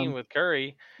 2015 Yeah. with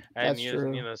Curry, and That's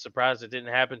true. you know, surprised it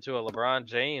didn't happen to a LeBron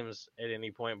James at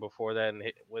any point before that,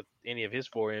 and with any of his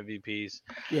 4 MVPs.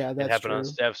 Yeah, It that's happened true. on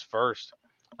Steph's first.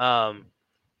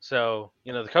 So,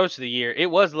 you know, the Coach of the Year, it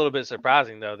was a little bit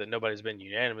surprising, though, that nobody's been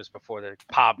unanimous before. That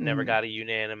Pop never Mhm. got a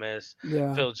unanimous.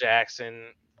 Yeah. Phil Jackson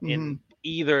in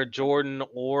either Jordan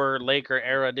or Laker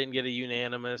era didn't get a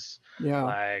unanimous. Yeah.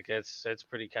 Like, it's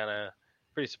pretty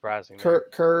surprising. though.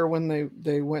 Kerr when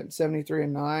they went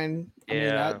 73-9. I mean,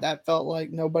 Yeah. that felt like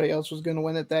nobody else was going to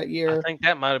win it that I year. think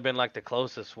that might have been like the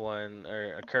closest one,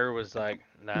 or Kerr was like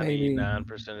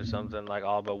 99% or something, like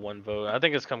all but one vote. I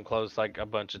think it's come close like a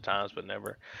bunch of times, but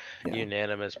never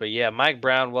unanimous. But yeah, Mike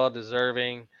Brown, well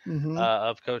deserving Mhm.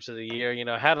 of Coach of the Year. You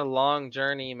know, had a long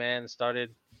journey, man.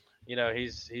 Started, you know,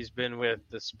 he's been with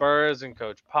the Spurs and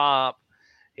Coach Pop.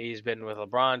 He's been with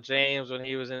LeBron James when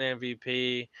he was an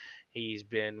MVP. He's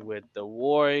been with the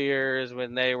Warriors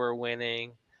when they were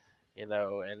winning. You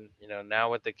know, and you know, now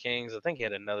with the Kings, I think he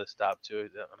had another stop too.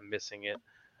 I'm missing it,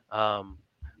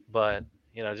 but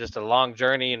you know, just a long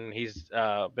journey, and he's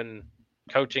been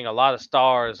coaching a lot of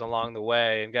stars along the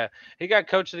way, and he got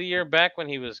Coach of the Year back when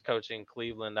he was coaching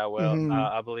Cleveland. Mhm.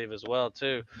 I believe as well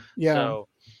too. Yeah. So,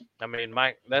 I mean,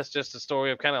 Mike, that's just a story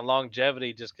of kind of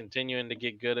longevity, just continuing to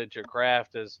get good at your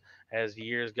craft as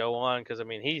years go on. Because I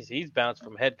mean, he's bounced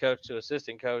from head coach to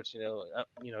assistant coach. You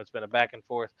know, it's been a back and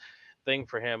forth thing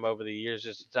for him over the years,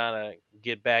 just trying to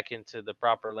get back into the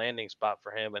proper landing spot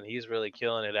for him, and he's really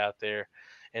killing it out there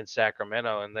in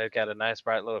Sacramento, and they've got a nice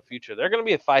bright little future. They're going to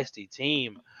be a feisty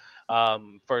team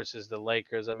versus the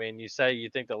Lakers. I mean, you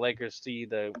think the Lakers see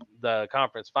the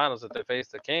conference finals that they face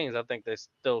the Kings. I think they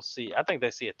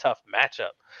see a tough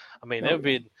matchup. I mean, it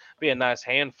would be a nice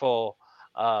handful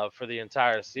for the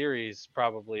entire series,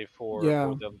 probably for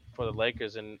the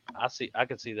Lakers, and I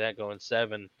could see that going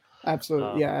 7.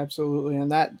 Absolutely. Yeah, absolutely.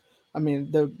 And that I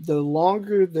mean, the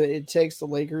longer that it takes the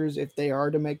Lakers, if they are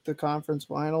to make the conference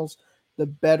finals, the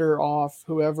better off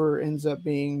whoever ends up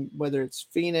being, whether it's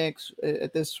Phoenix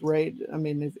at this rate. I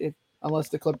mean, if unless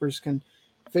the Clippers can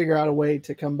figure out a way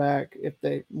to come back, if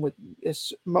they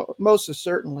it's most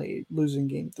certainly losing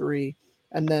Game 3,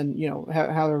 and then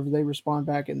however they respond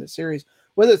back in the series,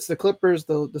 whether it's the Clippers,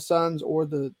 the Suns, or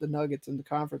the Nuggets in the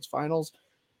conference finals.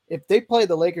 If they play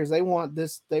the Lakers, they want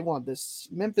this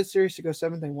Memphis series to go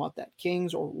 7. They want that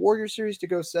Kings or Warriors series to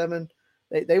go 7.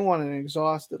 They want an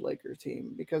exhausted Lakers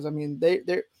team, because I mean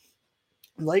the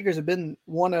Lakers have been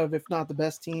one of, if not the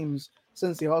best teams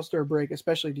since the All-Star break,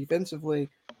 especially defensively.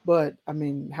 But I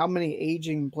mean, how many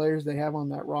aging players they have on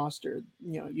that roster?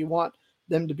 You want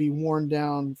them to be worn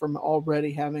down from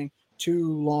already having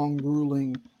 2 long,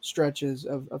 grueling stretches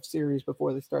of series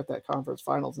before they start that conference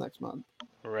finals next month.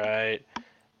 Right.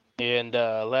 And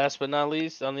last but not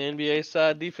least, on the NBA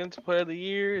side, Defensive Player of the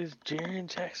Year is Jaren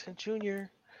Jackson Jr.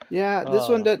 Yeah, this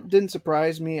one didn't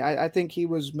surprise me. I think he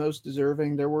was most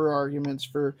deserving. There were arguments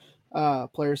for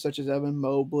players such as Evan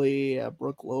Mobley,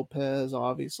 Brooke Lopez,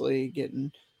 obviously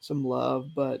getting some love.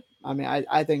 But I mean,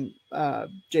 I think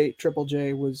Triple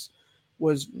J was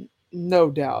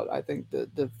no doubt, I think,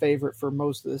 the favorite for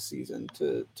most of the season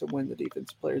to win the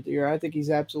Defensive Player of the Year. I think he's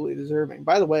absolutely deserving.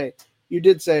 By the way, you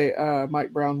did say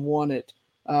Mike Brown won it.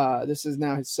 This is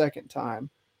now his second time.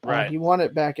 Right. He won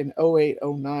it back in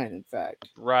 08-09, in fact.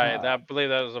 Right. I believe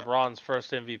that was LeBron's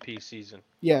first MVP season.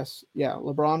 Yes. Yeah.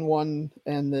 LeBron won,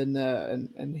 and then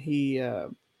and he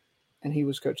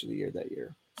was Coach of the Year that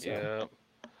year. So. Yeah.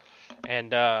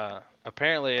 And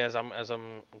apparently, as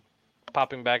I'm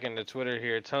popping back into Twitter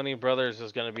here, Tony Brothers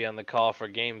is going to be on the call for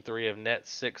Game 3 of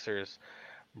Nets Sixers.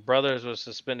 Brothers was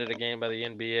suspended a game by the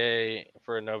NBA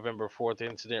for a November 4th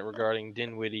incident regarding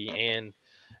Dinwiddie, and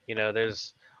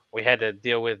we had to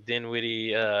deal with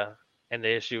Dinwiddie and the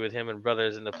issue with him and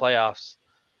Brothers in the playoffs.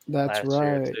 That's last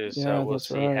right. year too. Yeah, So we'll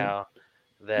see how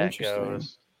that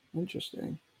goes.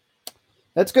 Interesting.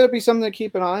 That's going to be something to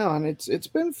keep an eye on. It's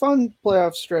been fun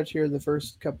playoff stretch here the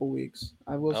first couple weeks.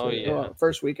 I will say,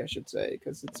 first week I should say,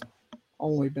 because it's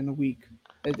only been a week.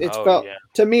 It's felt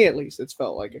to me, at least, it's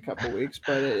felt like a couple weeks,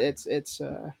 but it's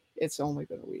only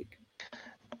been a week.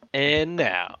 And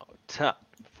now, time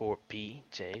for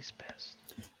PJ's Best.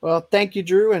 Well, thank you,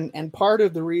 Drew. And part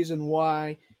of the reason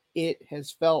why it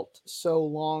has felt so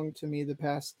long to me the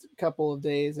past couple of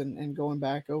days and going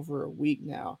back over a week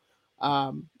now.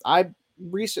 I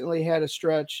recently had a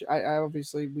stretch. I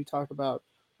obviously, we talk about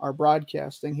our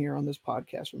broadcasting here on this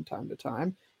podcast from time to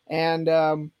time. And,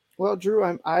 well, Drew,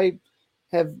 I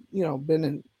have,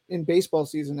 been in baseball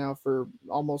season now for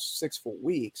almost 6 full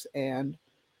weeks. And,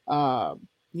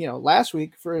 last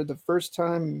week, for the first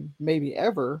time maybe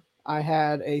ever, I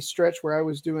had a stretch where I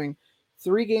was doing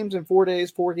 3 games in 4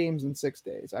 days, 4 games in 6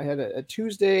 days. I had a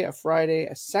Tuesday, a Friday,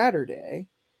 a Saturday,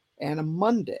 and a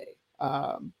Monday.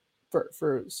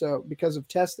 So because of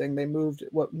testing, they moved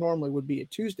what normally would be a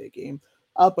Tuesday game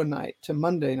up a night to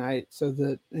Monday night, so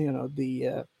that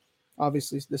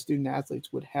obviously the student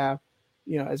athletes would have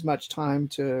as much time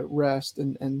to rest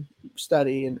and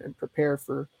study and prepare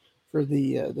for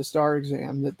the STAR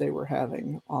exam that they were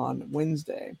having on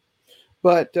Wednesday.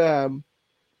 But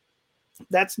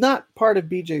that's not part of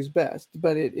BJ's Best,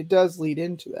 but it does lead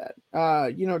into that.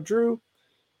 Drew,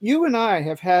 you and I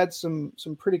have had some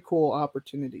pretty cool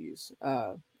opportunities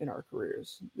in our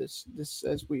careers. This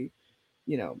as we,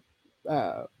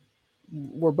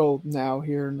 we're both now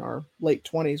here in our late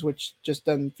 20s, which just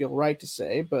doesn't feel right to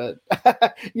say, but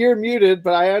you're muted,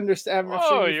 but I understand.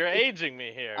 Oh, you're aging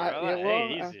me here.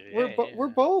 We're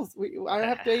both. I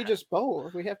have to age us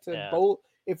both. We have to both.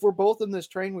 If we're both in this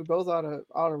train, we both ought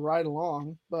to ride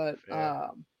along. But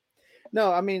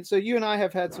no, I mean, so you and I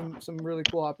have had some really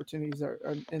cool opportunities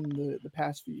in the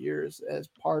past few years as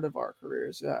part of our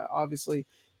careers. Obviously,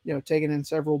 taking in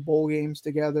several bowl games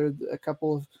together, a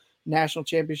couple of national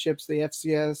championships, the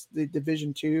FCS, the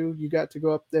Division II. You got to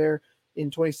go up there in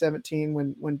 2017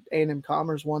 when A&M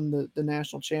Commerce won the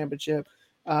national championship.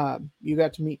 You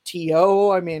got to meet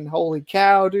T.O. I mean, holy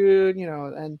cow, dude!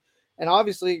 And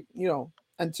obviously,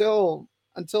 until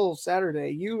Saturday,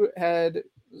 you had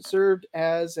served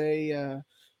as a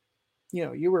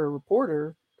you were a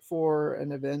reporter for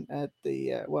an event at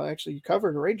the actually you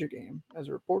covered a Ranger game as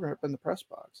a reporter up in the press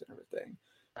box and everything.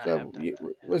 So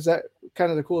was that kind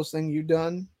of the coolest thing you've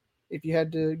done, if you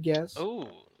had to guess? Oh,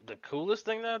 the coolest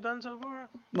thing that I've done so far?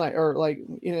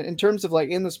 In terms of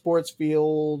in the sports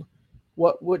field,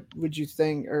 what would you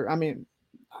think? Or I mean,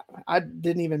 I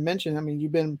didn't even mention. I mean,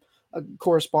 you've been a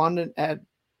correspondent at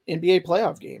NBA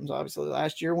playoff games. Obviously,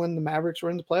 last year when the Mavericks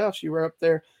were in the playoffs, you were up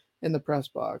there in the press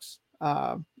box.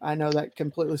 I know that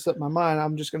completely slipped my mind.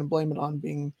 I'm just going to blame it on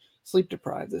being sleep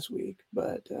deprived this week.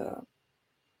 But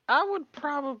I would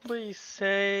probably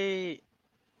say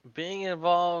being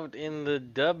involved in the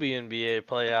WNBA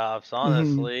playoffs,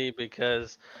 honestly,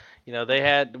 because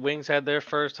the Wings had their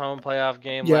first home playoff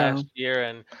game last year,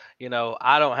 and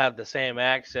I don't have the same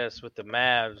access with the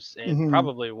Mavs, and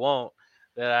probably won't,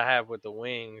 that I have with the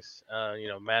Wings.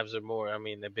 Mavs are more. I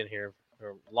mean, they've been here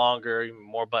for longer,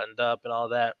 more buttoned up, and all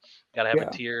that. Got to have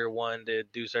a tier one to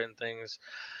do certain things.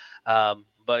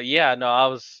 But yeah, no, I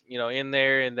was, in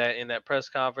there in that press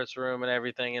conference room and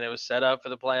everything, and it was set up for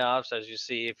the playoffs. As you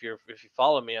see, if you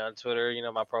follow me on Twitter,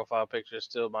 my profile picture is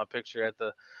still my picture at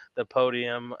the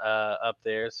podium up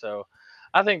there. So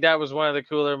I think that was one of the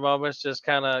cooler moments, just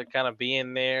kind of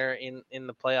being there in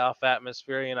the playoff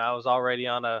atmosphere. I was already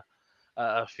on a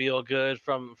feel good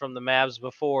from the Mavs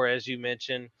before, as you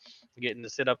mentioned, getting to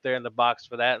sit up there in the box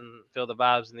for that and feel the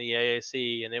vibes in the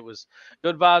AAC, and it was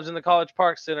good vibes in the College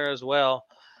Park Center as well.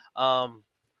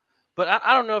 But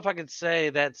I don't know if I could say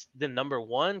that's the number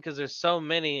one, because there's so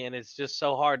many, and it's just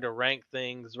so hard to rank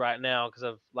things right now because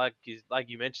of like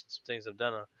you mentioned, some things I've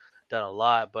done a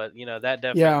lot, but that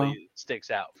definitely sticks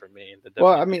out for me in the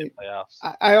WNBA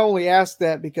playoffs. I only ask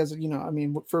that because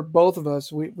for both of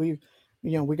us, we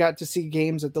got to see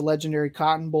games at the legendary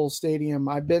Cotton Bowl Stadium.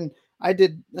 I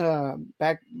did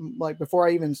back like before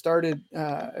I even started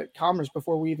at Commerce,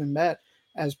 before we even met,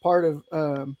 as part of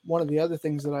one of the other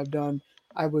things that I've done.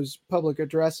 I was public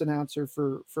address announcer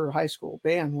for high school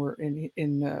band, where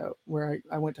where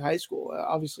I went to high school.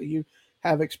 Obviously, you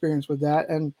have experience with that,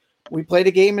 and we played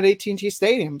a game at AT&T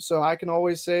Stadium, so I can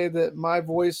always say that my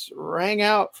voice rang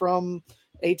out from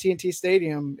AT&T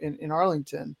Stadium in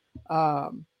Arlington.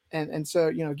 And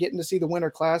so, getting to see the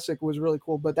Winter Classic was really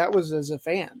cool, but that was as a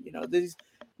fan. These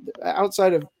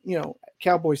outside of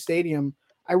Cowboy Stadium,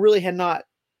 I really had not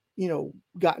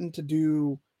gotten to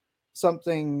do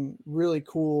something really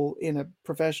cool in a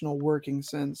professional working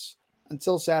sense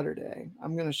until Saturday.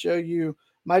 I'm going to show you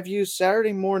my views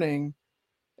Saturday morning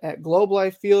at Globe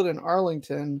Life Field in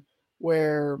Arlington,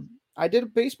 where I did a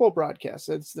baseball broadcast.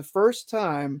 It's the first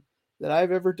time that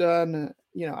I've ever done.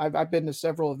 I've been to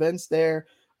several events there,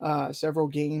 several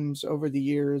games over the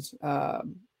years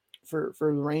for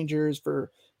the Rangers,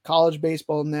 for college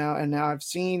baseball now, and now I've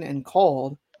seen and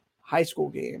called high school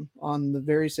game on the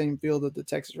very same field that the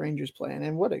Texas Rangers play in.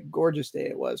 And what a gorgeous day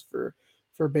it was for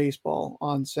baseball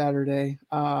on Saturday.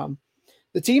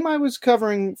 The team I was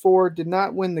covering for did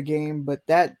not win the game, but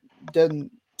that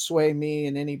doesn't sway me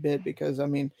in any bit, because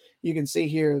you can see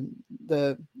here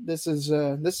this is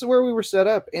where we were set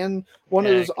up in one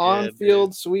of those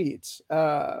on-field suites.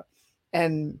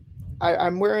 And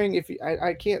I'm wearing,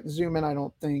 I can't zoom in, I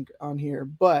don't think, on here,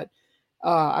 but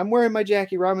I'm wearing my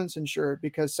Jackie Robinson shirt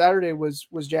because Saturday was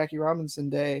Jackie Robinson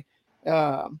Day.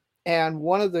 And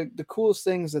one of the coolest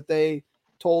things that they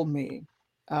told me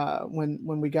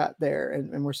when we got there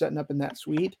and we're setting up in that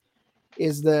suite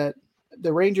is that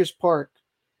the Rangers Park,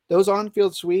 those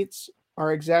on-field suites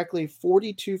are exactly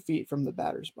 42 feet from the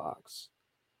batter's box.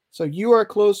 So you are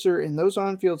closer in those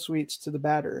on-field suites to the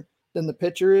batter than the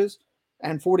pitcher is.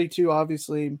 And 42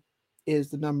 obviously is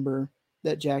the number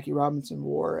that Jackie Robinson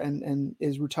wore and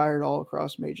is retired all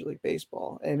across Major League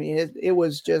Baseball. It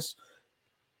was just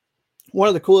one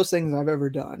of the coolest things I've ever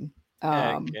done.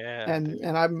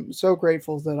 And I'm so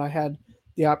grateful that I had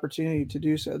the opportunity to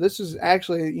do so. This is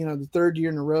actually, the third year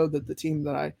in a row that the team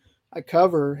that I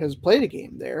cover has played a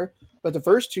game there, but the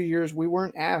first 2 years we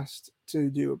weren't asked to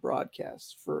do a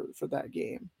broadcast for that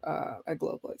game at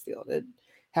Globe Life Field. It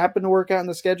happened to work out in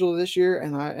the schedule this year,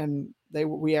 and we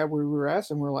were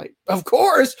asked, and we're like, of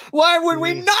course, why would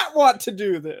we not want to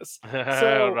do this?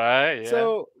 So, right, yeah.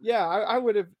 So yeah, I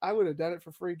would have done it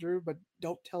for free, Drew, but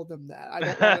don't tell them that.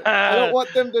 I don't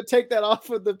want them to take that off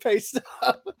of the pay stub.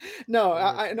 No,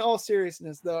 in all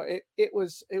seriousness though, it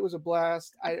was a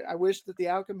blast. I wish that the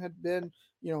outcome had been,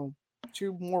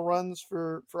 2 more runs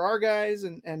for our guys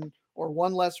or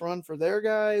 1 less run for their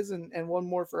guys and 1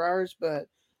 more for ours, but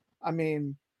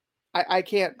I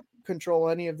can't control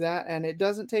any of that, and it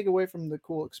doesn't take away from the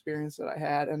cool experience that I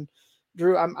had. And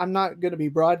Drew, I'm not going to be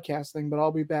broadcasting, but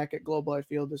I'll be back at Globe Life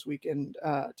Field this weekend.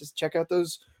 Just check out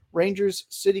those Rangers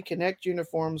City Connect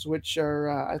uniforms, which are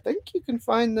I think you can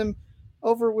find them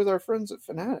over with our friends at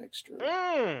Fanatics, Drew.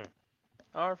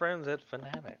 Our friends at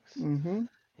Fanatics. Mm-hmm.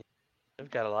 We've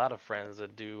got a lot of friends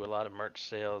that do a lot of merch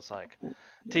sales, like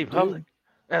TeePublic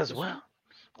as well.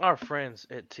 Our friends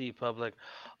at TeePublic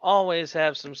always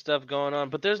have some stuff going on,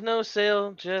 but there's no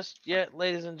sale just yet,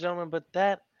 ladies and gentlemen. But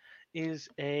that is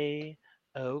a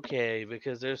Okay,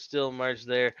 because there's still merch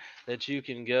there that you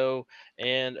can go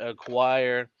and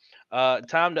acquire.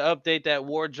 Time to update that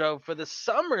wardrobe for the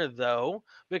summer though,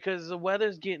 because the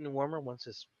weather's getting warmer once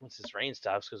this rain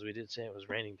stops. Because we did say it was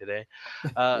raining today.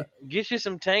 Get you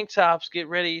some tank tops. Get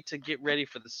ready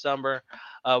for the summer.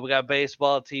 We got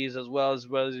baseball tees as well as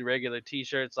your regular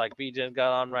T-shirts like BJ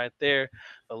got on right there.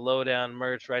 The lowdown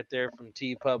merch right there from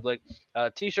T Public.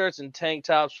 T-shirts and tank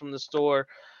tops from the store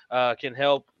can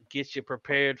help get you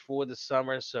prepared for the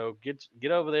summer. So get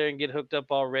over there and get hooked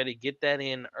up already. Get that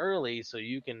in early so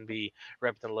you can be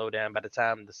repping the lowdown by the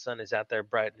time the sun is out there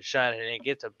bright and shining and it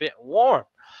gets a bit warm.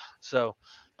 So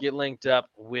get linked up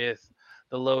with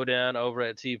the lowdown over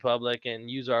at T Public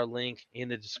and use our link in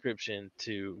the description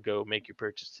to go make your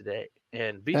purchase today.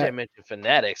 And BJ mentioned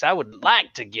Fanatics. I would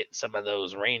like to get some of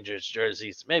those Rangers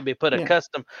jerseys. Maybe put a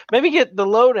custom. Maybe get the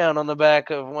lowdown on the back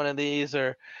of one of these,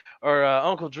 or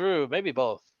Uncle Drew. Maybe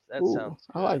both. That sounds.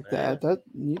 I like that. That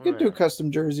you can do custom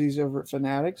jerseys over at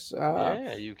Fanatics.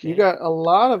 Yeah, you can. You got a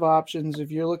lot of options if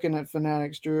you're looking at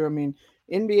Fanatics, Drew. I mean,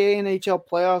 NBA, NHL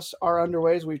playoffs are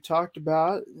underway, as we've talked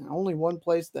about. Only one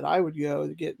place that I would go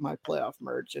to get my playoff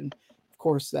merch, and of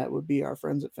course, that would be our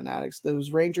friends at Fanatics.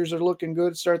 Those Rangers are looking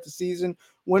good to start the season.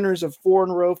 Winners of 4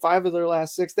 in a row, 5 of their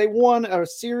last 6. They won a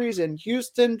series in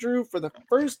Houston, Drew, for the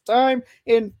first time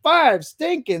in 5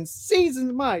 stinking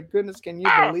seasons. My goodness, can you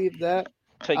believe that?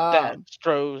 Take that,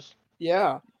 Stros.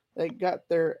 Yeah, they got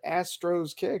their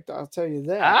Astros kicked. I'll tell you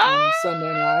that on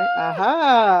Sunday night.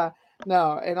 Aha!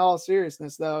 No, in all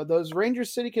seriousness, though, those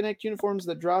Rangers City Connect uniforms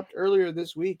that dropped earlier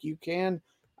this week,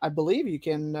 I believe you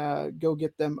can go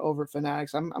get them over at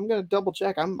Fanatics. I'm going to double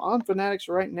check. I'm on Fanatics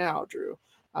right now, Drew.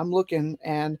 I'm looking,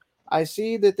 and I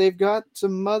see that they've got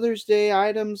some Mother's Day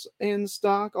items in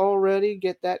stock already.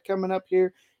 Get that coming up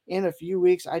here in a few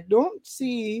weeks. I don't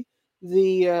see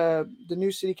the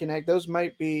new City Connect. Those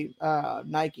might be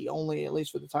Nike only, at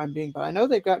least for the time being, but I know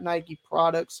they've got Nike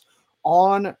products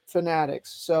on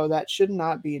Fanatics, so that should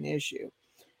not be an issue.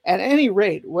 At any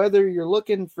rate, whether you're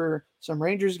looking for some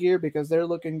Rangers gear because they're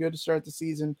looking good to start the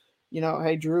season,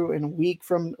 hey Drew, in a week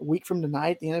from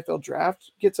tonight, the NFL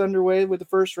draft gets underway with the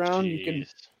first round. Jeez.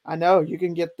 You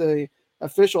can get the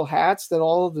official hats that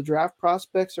all of the draft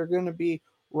prospects are going to be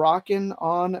rocking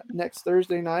on next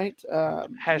Thursday night.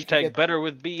 Hashtag better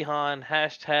with Bijan.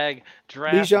 Hashtag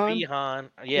draft Bijan.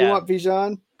 Yeah. You want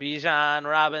Bijan? Bijan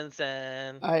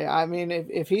Robinson. I mean,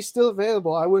 if he's still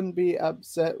available, I wouldn't be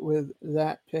upset with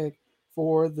that pick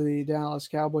for the Dallas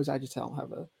Cowboys. I just don't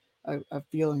have a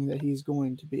feeling that he's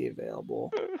going to be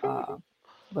available.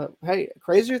 But hey,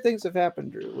 crazier things have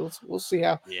happened, Drew. We'll see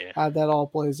how that all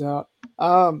plays out.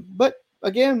 But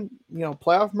again,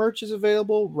 playoff merch is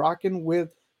available. Rocking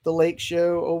with the Lake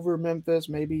Show over Memphis.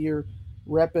 Maybe you're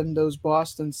repping those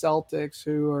Boston Celtics,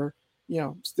 who are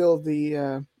still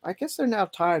the I guess they're now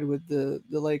tied with the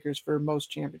Lakers for most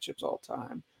championships all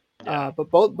time. Yeah. But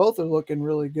both are looking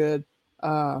really good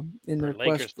in their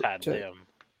Lakers quest tied to them.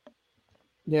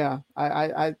 Yeah,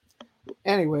 I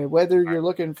anyway, whether you're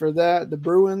looking for that, the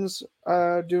Bruins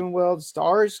doing well. The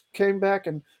Stars came back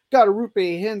and got a Rupe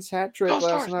Hintz hat trick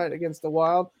last night against the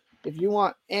Wild. If you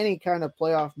want any kind of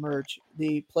playoff merch,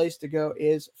 the place to go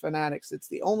is Fanatics. It's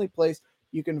the only place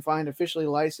you can find officially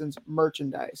licensed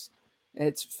merchandise.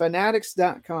 It's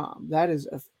fanatics.com. That is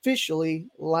officially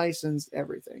licensed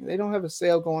everything. They don't have a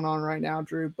sale going on right now,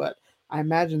 Drew, but I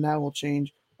imagine that will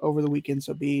change over the weekend.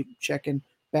 So be checking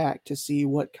back to see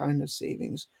what kind of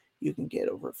savings you can get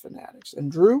over at Fanatics.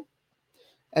 And Drew,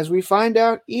 as we find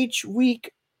out each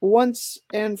week, once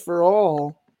and for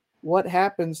all, what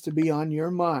happens to be on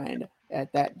your mind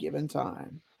at that given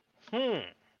time?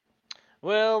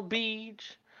 Well,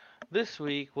 Beach, this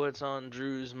week, what's on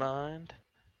Drew's mind?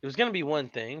 It was going to be one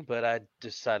thing, but I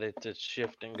decided to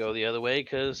shift and go the other way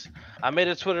because I made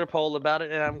a Twitter poll about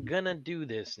it, and I'm going to do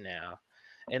this now.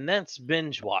 And that's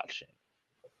binge watching.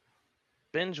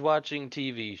 Binge watching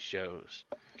TV shows.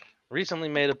 Recently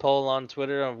made a poll on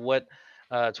Twitter of what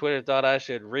Twitter thought I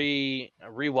should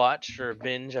rewatch or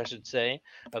binge, I should say,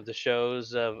 of the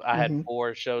shows. I had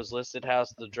 4 shows listed: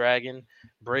 House of the Dragon,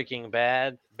 Breaking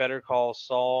Bad, Better Call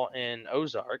Saul, and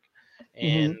Ozark.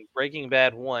 And Breaking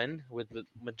Bad won with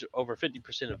over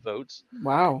 50% of votes.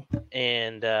 Wow.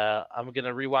 And I'm going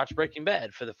to rewatch Breaking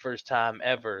Bad for the first time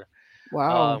ever.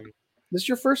 Wow. This is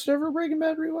your first ever Breaking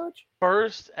Bad rewatch?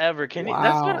 First ever. Can you?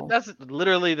 That's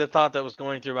literally the thought that was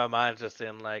going through my mind just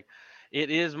then. Like, It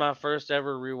is my first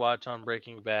ever rewatch on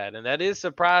Breaking Bad, and that is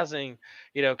surprising,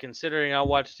 considering I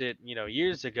watched it,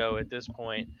 years ago at this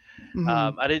point.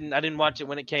 Mhm. I didn't watch it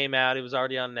when it came out. It was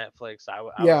already on Netflix. I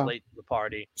was Yeah. late to the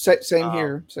party. Same Um,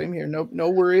 here. Same here. No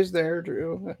worries there,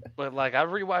 Drew. But like I've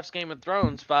rewatched Game of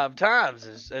Thrones 5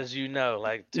 times, as you know,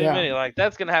 like too Yeah. many. Like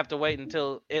that's gonna have to wait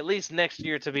until at least next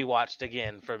year to be watched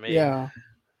again for me. Yeah.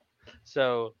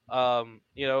 So,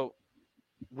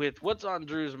 with what's on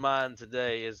Drew's mind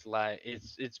today is like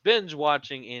it's binge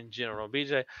watching in general.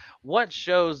 BJ, what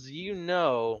shows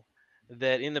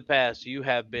that in the past you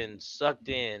have been sucked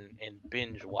in and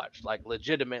binge watched? Like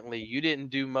legitimately, you didn't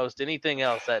do most anything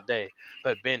else that day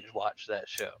but binge watch that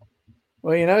show.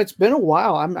 Well, it's been a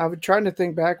while. I was trying to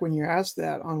think back when you asked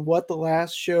that on what the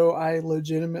last show I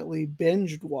legitimately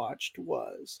binged watched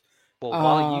was. Well,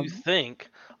 while you think,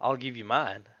 I'll give you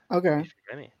mine. Okay.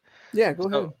 Yeah, go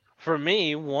ahead. For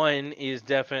me, one is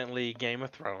definitely Game of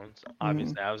Thrones.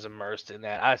 Obviously, I was immersed in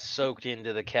that. I soaked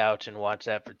into the couch and watched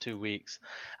that for 2 weeks.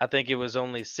 I think it was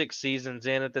only 6 seasons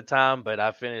in at the time, but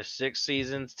I finished 6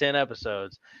 seasons, 10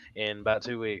 episodes in about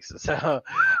 2 weeks. So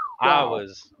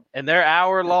and they're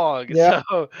hour long. Yeah.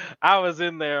 So I was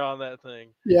in there on that thing.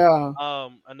 Yeah.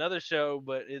 Another show,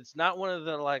 but it's not one of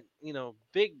the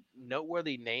big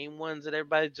noteworthy name ones that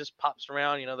everybody just pops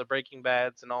around, the Breaking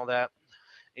Bads and all that.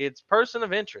 It's Person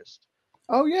of Interest.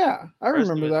 Oh yeah, I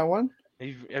remember that one.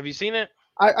 Have you seen it?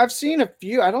 I've seen a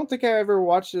few. I don't think I ever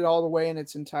watched it all the way in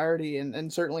its entirety,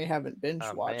 and certainly haven't binge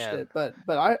watched it. But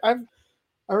I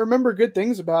remember good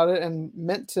things about it, and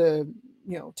meant to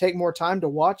take more time to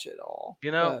watch it all.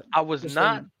 I was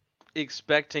not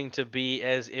expecting to be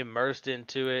as immersed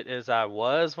into it as I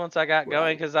was once I got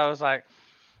going, because I was like,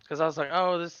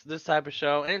 oh, this type of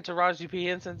show, and Taraji P.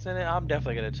 Henson's in it. I'm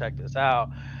definitely gonna check this out.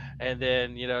 And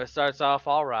then, it starts off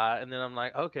all right. And then I'm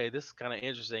like, okay, this is kind of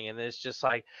interesting. And it's just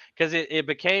like, because it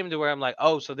became to where I'm like,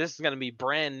 oh, so this is going to be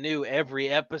brand new every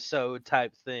episode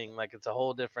type thing. Like it's a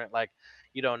whole different, like,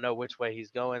 you don't know which way he's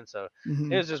going. So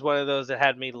it was just one of those that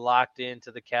had me locked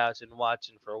into the couch and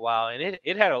watching for a while. And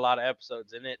it had a lot of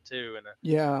episodes in it too. And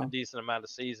a decent amount of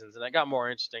seasons. And it got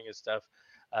more interesting and stuff.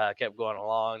 Kept going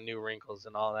along, new wrinkles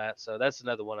and all that. So that's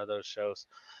another one of those shows.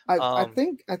 I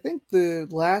think the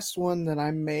last one that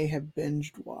I may have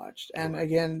binged watched, and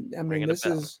again, I mean,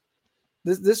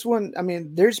 this one. I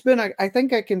mean, there's been I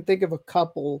think I can think of a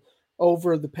couple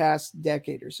over the past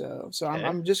decade or so. So Okay.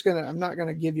 I'm not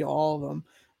gonna give you all of them,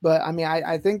 but I mean,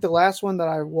 I think the last one that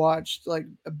I watched, like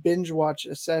a binge watch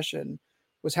a session,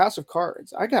 was House of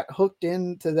Cards. I got hooked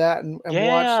into that and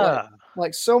watched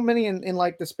like so many in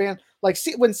like the span, like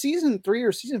when season 3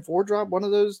 or season 4 dropped, one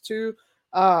of those two.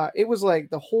 It was like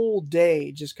the whole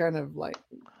day just kind of like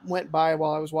went by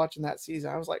while I was watching that season.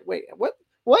 I was like, wait,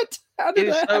 what? How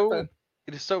did that happen?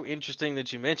 It is so interesting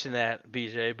that you mentioned that,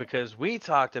 BJ, because we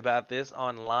talked about this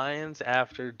on Lions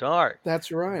After Dark.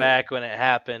 That's right. Back when it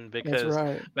happened, because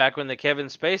back when the Kevin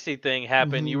Spacey thing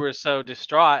happened, you Mhm. were so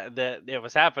distraught that it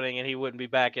was happening and he wouldn't be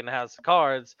back in the House of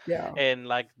Cards. Yeah. And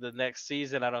like the next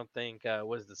season, I don't think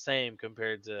was the same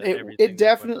compared to everything. It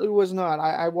definitely was not.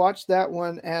 I watched that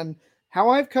one, and how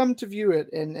I've come to view it,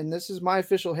 and this is my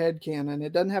official headcanon.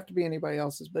 It doesn't have to be anybody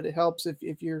else's, but it helps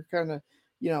if you're kind of,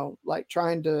 like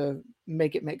trying to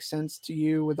make it make sense to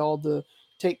you with all the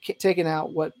taking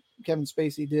out what Kevin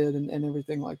Spacey did and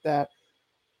everything like that.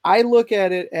 I look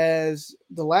at it as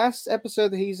the last episode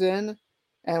that he's in,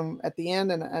 and at the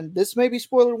end, and this may be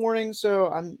spoiler warning, so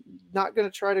I'm not going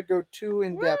to try to go too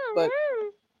in depth, but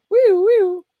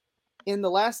in the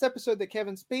last episode that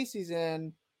Kevin Spacey's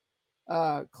in,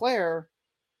 Claire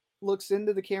looks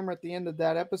into the camera at the end of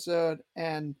that episode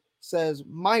and says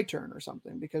 "my turn" or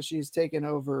something, because she's taken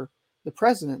over the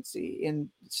presidency in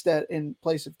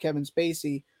place of Kevin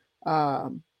Spacey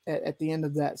at the end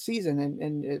of that season,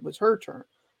 and it was her turn.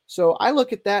 So I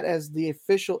look at that as the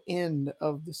official end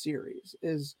of the series,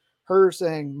 is her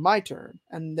saying "my turn,"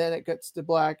 and then it gets to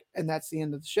black, and that's the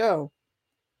end of the show.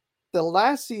 The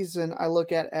last season I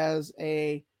look at as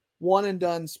a one and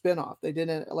done spinoff. They did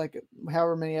it like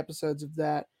however many episodes of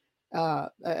that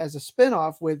as a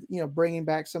spinoff with, bringing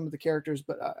back some of the characters,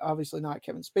 but obviously not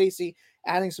Kevin Spacey,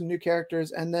 adding some new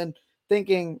characters, and then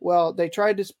thinking, well, they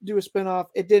tried to do a spinoff.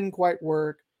 It didn't quite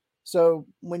work. So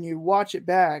when you watch it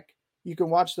back, you can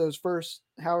watch those first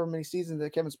however many seasons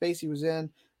that Kevin Spacey was in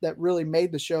that really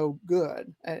made the show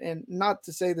good. And not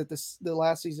to say that the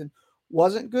last season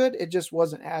wasn't good. It just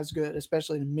wasn't as good,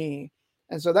 especially to me.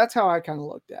 And so that's how I kind of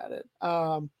looked at it.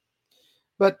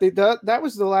 But that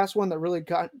was the last one that really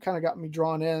kind of got me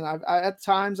drawn in. At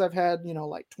times I've had,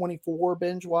 like 24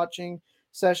 binge watching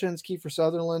sessions. Kiefer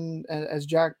Sutherland as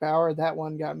Jack Bauer. That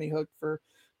one got me hooked for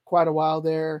quite a while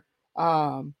there.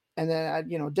 And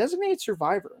then Designated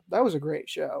Survivor. That was a great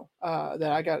show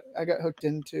that I got hooked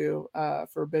into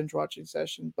for a binge watching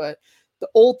session. But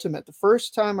the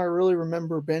first time I really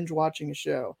remember binge watching a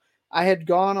show, I had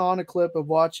gone on a clip of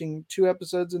watching 2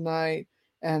 episodes a night,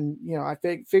 and I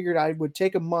figured I would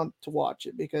take a month to watch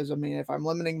it because if I'm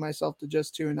limiting myself to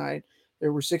just 2 a night,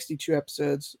 there were 62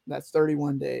 episodes. That's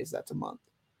 31 days. That's a month.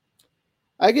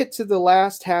 I get to the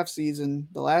last half season,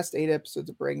 the last 8 episodes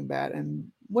of Breaking Bad,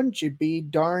 and wouldn't you be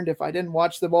darned if I didn't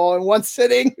watch them all in one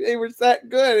sitting? They were that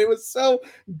good. It was so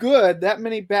good, that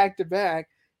many back to back,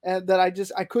 and that I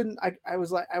couldn't. I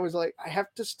was like, I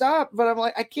have to stop, but I'm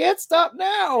like, I can't stop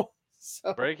now.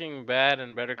 So. Breaking Bad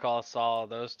and Better Call Saul,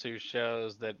 those 2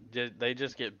 shows they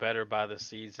just get better by the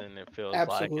season, it feels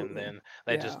like, and then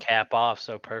they just cap off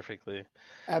so perfectly.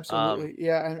 Absolutely,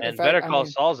 yeah. And Better Call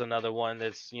Saul's another one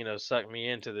that's sucked me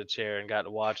into the chair and got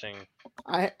to watching.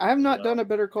 I have not done a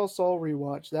Better Call Saul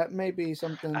rewatch. That may be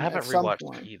something. I haven't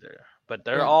rewatched either, but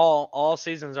they're all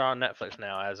seasons are on Netflix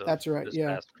now as of that's right. this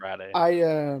Yeah, past Friday.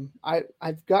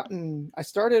 I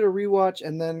started a rewatch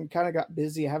and then kind of got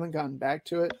busy. I haven't gotten back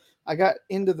to it. I got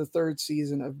into the 3rd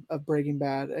season of Breaking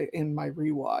Bad in my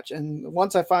rewatch, and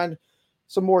once I find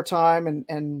some more time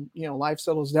and life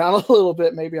settles down a little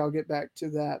bit, maybe I'll get back to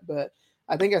that. But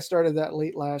I think I started that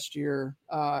late last year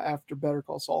after Better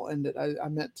Call Saul ended. I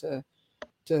meant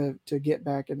to get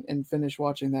back and finish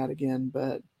watching that again,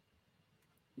 but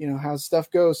how stuff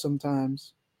goes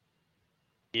sometimes.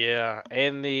 Yeah,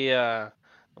 and the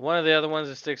one of the other ones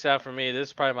that sticks out for me, this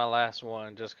is probably my last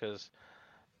one, just because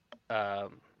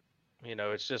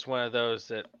it's just one of those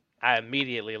that I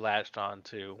immediately latched on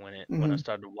to when I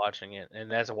started watching it, and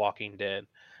that's Walking Dead,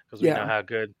 because we know how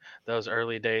good those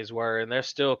early days were, and they're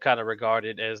still kind of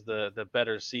regarded as the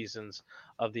better seasons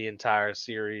of the entire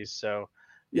series. So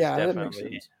it's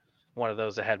definitely one of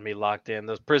those that had me locked in.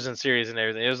 Those prison series and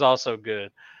everything, it was also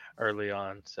good early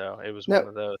on, so it was one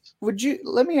of those.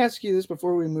 Let me ask you this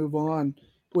before we move on.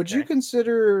 Would you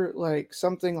consider like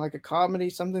something like a comedy,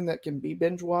 something that can be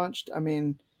binge watched?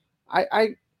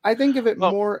 I think of it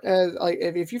more as like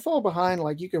if you fall behind,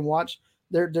 like you can watch.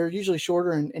 They're usually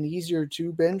shorter and easier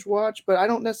to binge watch, but I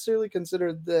don't necessarily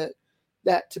consider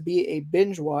that to be a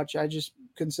binge watch. I just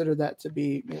consider that to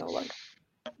be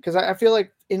because I feel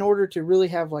like in order to really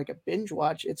have like a binge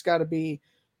watch, it's got to be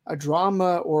a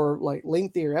drama or like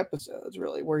lengthier episodes,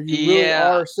 really, where you really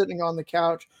are sitting on the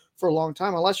couch for a long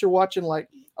time, unless you're watching like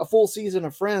a full season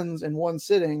of Friends in one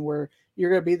sitting where you're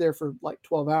going to be there for like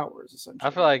 12 hours essentially.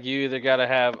 I feel like you either got to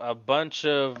have a bunch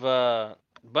of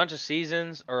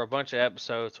seasons or a bunch of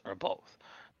episodes or both.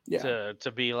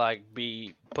 To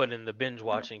be put in the binge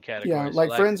watching category. Yeah,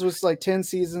 like Friends was like 10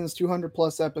 seasons, 200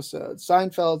 plus episodes.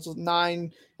 Seinfeld's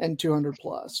 9 and 200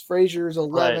 plus. Frasier's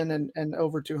 11 and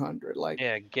over 200. Like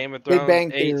Game of Thrones, Big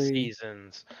Bang 8 Theory.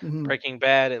 seasons. Breaking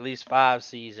Bad, at least 5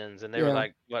 seasons, and they were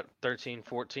like 13,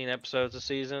 14 episodes a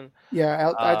season.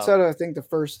 Yeah, outside of I think the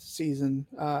first season,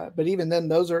 but even then,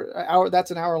 those are that's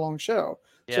an hour-long show.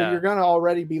 So you're gonna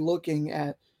already be looking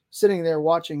at sitting there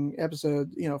watching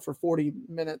episode, for 40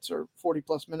 minutes or 40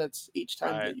 plus minutes each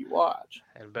time that you watch.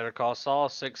 And Better Call Saul,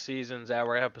 6 seasons,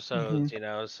 hour episodes,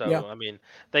 so I mean,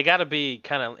 they got to be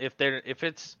kind of, if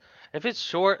it's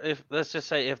short, if let's just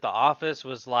say if The Office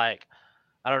was like,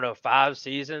 I don't know, 5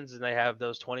 seasons and they have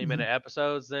those 20-minute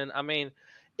episodes, then I mean,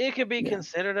 it could be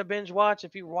considered a binge watch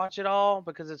if you watch it all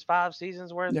because it's 5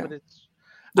 seasons worth, but it's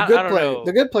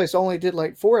The Good Place only did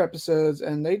like 4 episodes,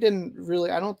 and they didn't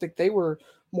really, I don't think they were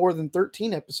more than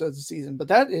 13 episodes a season, but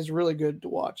that is really good to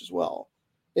watch as well.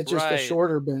 It's just a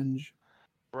shorter binge.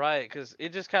 Right, because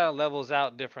it just kind of levels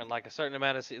out different, like a certain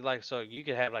amount of so you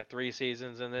could have like 3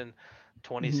 seasons and then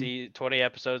 20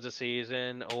 episodes a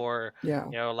season, or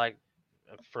like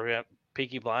for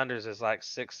Peaky Blinders is like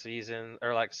 6 seasons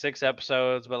or like 6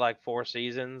 episodes, but like 4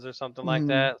 seasons or something like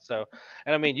that. So,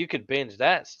 and I mean, you could binge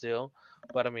that still,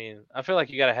 but I mean, I feel like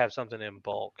you got to have something in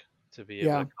bulk to be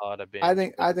able to call it a binge.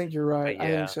 I think you're right. I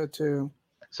think so too.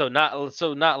 So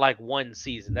not like one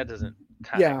season. That doesn't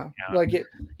count. Like it.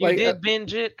 You did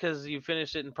binge it because you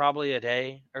finished it in probably a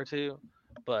day or 2,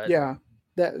 but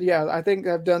I think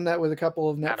I've done that with a couple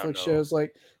of Netflix shows.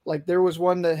 Like there was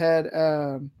one that had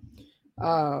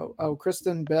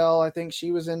Kristen Bell. I think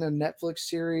she was in a Netflix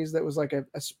series that was like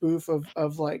a spoof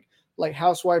of like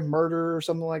housewife murder or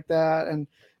something like that, and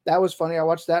that was funny. I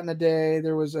watched that in a day.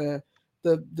 There was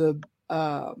the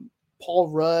Paul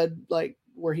Rudd, like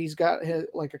where he's got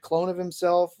like a clone of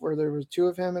himself, where there was 2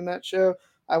 of him in that show.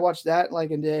 I watched that like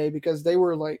a day because they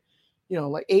were like,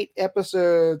 like 8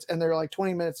 episodes and they're like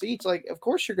 20 minutes each, like of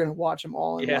course you're going to watch them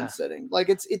all in one sitting. Like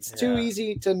it's too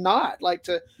easy to not like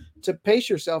to pace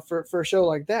yourself for a show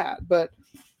like that. But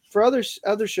for other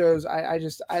shows, I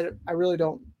really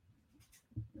don't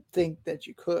think that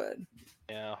you could.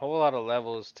 Yeah, a whole lot of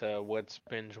levels to what's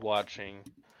binge watching.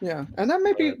 Yeah, and that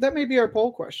may be our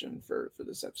poll question for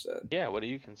this episode. Yeah, what do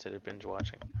you consider binge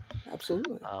watching?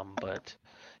 Absolutely. But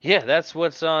yeah, that's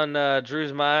what's on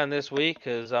Drew's mind this week,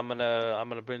 because I'm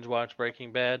gonna binge watch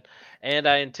Breaking Bad, and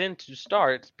I intend to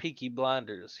start Peaky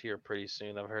Blinders here pretty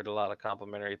soon. I've heard a lot of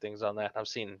complimentary things on that. I've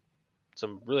seen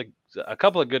a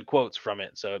couple of good quotes from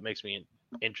it, so it makes me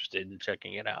interested in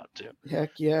checking it out too.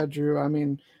 Heck yeah, Drew. I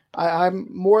mean, I'm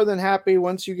more than happy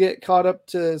once you get caught up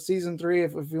to season 3.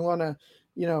 If you want to,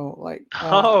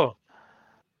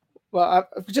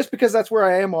 just because that's where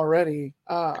I am already.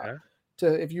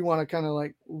 If you want to kind of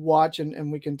like watch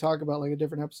and we can talk about like a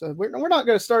different episode. We're not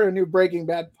going to start a new Breaking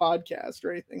Bad podcast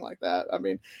or anything like that. I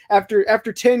mean, after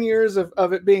 10 years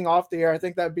of it being off the air, I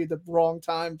think that'd be the wrong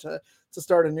time to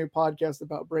start a new podcast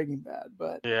about Breaking Bad.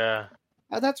 But yeah,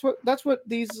 that's what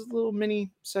these little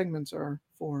mini segments are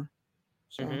for.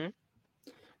 So,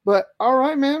 But all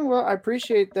right, man. Well, I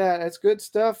appreciate that. That's good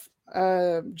stuff.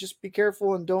 Just be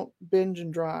careful and don't binge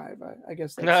and drive. I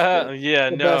guess that's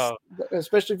the best,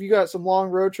 especially if you got some long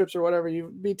road trips or whatever.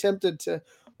 You'd be tempted to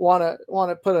want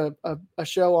to put a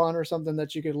show on or something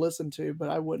that you could listen to, but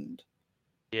I wouldn't.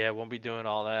 Yeah, won't be doing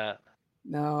all that.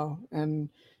 No, and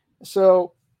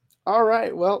so all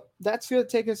right. Well, that's going to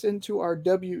take us into our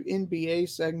WNBA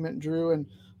segment, Drew, and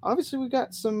obviously we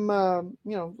got some.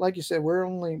 Like you said, we're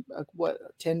only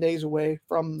 10 days away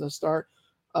from the start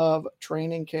of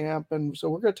training camp, and so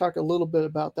we're going to talk a little bit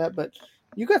about that. But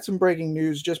you got some breaking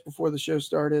news just before the show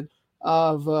started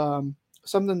of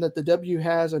something that the W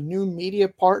has a new media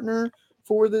partner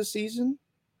for this season.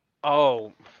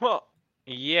 Oh, well,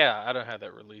 yeah, I don't have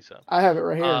that release up. I have it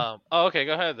right here. Okay,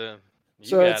 go ahead then.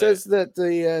 So it says that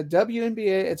the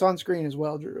WNBA, it's on screen as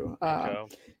well, Drew.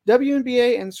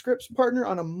 WNBA and Scripps partner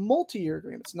on a multi-year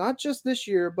agreement. It's not just this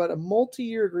year, but a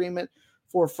multi-year agreement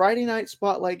for Friday night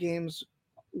spotlight games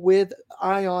with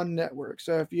Ion Network.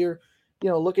 So if you're,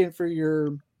 looking for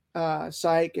your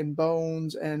Psych and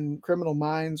Bones and Criminal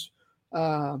Minds,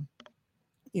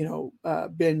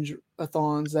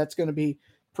 binge-a-thons, that's going to be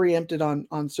preempted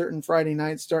on certain Friday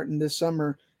nights starting this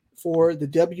summer for the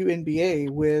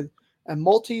WNBA with a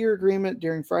multi-year agreement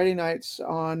during Friday nights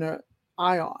on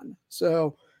Ion.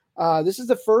 So this is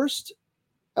the first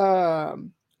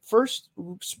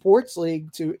sports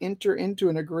league to enter into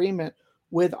an agreement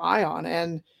with Ion.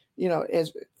 And,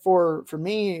 as for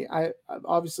me, I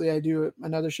do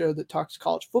another show that talks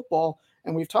college football,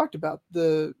 and we've talked about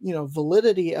the,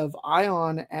 validity of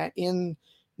Ion in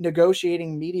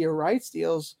negotiating media rights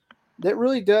deals. That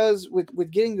really does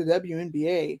with getting the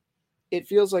WNBA. It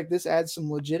feels like this adds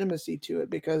some legitimacy to it,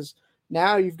 because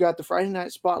now you've got the Friday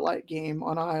night spotlight game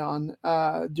on Ion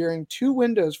during 2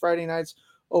 windows Friday nights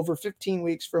over 15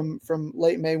 weeks from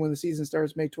late May, when the season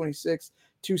starts, May 26th,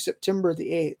 to September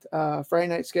the 8th. Friday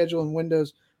night schedule and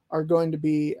windows are going to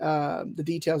be the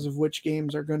details of which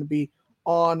games are going to be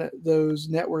on those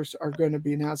networks are going to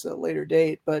be announced at a later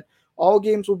date. But all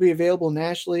games will be available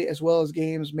nationally, as well as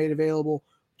games made available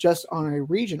just on a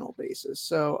regional basis.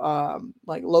 So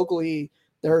like locally,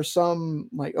 there are some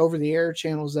like over-the-air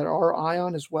channels that are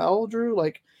Ion as well, Drew.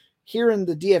 Like here in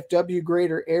the DFW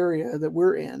greater area that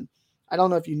we're in, I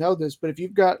don't know if you know this, but if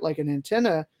you've got like an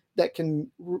antenna that can,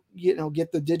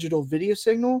 get the digital video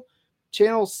signal,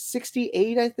 channel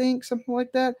 68, I think, something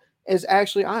like that, is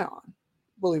actually Ion,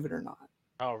 believe it or not.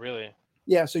 Oh, really?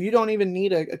 Yeah, so you don't even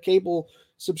need a cable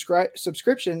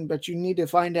subscription, but you need to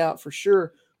find out for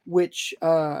sure which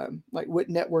what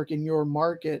network in your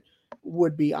market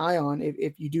would be Ion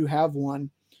if you do have one.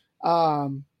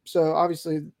 So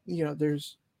obviously,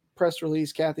 there's press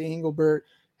release. Kathy Engelbert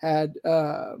had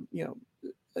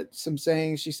some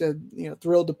sayings. She said,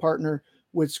 thrilled to partner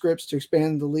with Scripps to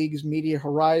expand the league's media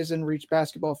horizon, reach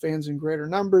basketball fans in greater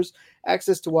numbers.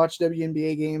 Access to watch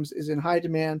WNBA games is in high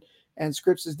demand, and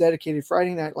Scripps' dedicated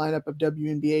Friday night lineup of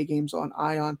WNBA games on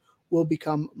Ion will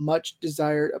become much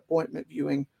desired appointment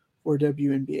viewing for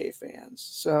WNBA fans.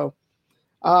 So,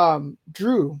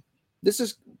 Drew, this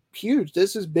is huge.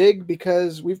 This is big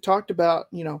because we've talked about,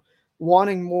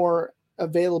 wanting more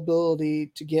availability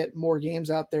to get more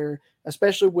games out there,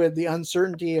 especially with the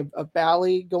uncertainty of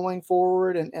Bally going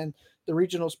forward and the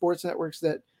regional sports networks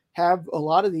that have a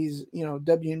lot of these,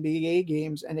 WNBA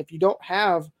games. And if you don't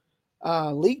have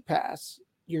League Pass,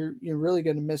 you're really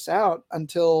going to miss out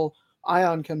until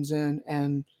Ion comes in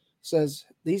and says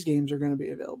these games are going to be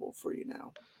available for you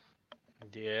now.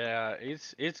 Yeah,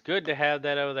 it's good to have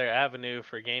that other avenue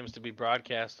for games to be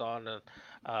broadcast on,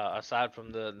 aside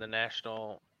from the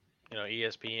national,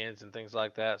 ESPNs and things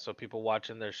like that. So people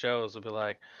watching their shows will be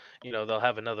like, they'll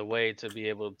have another way to be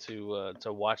able to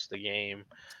watch the game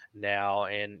now,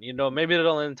 and maybe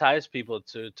it'll entice people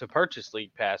to purchase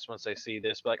League Pass once they see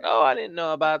this. Like, oh, I didn't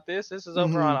know about this. This is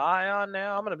over on Hmm. Ion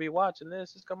now. I'm gonna be watching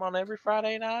this. It's come on every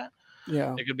Friday night.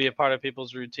 Yeah. It could be a part of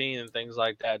people's routine and things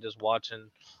like that. Just watching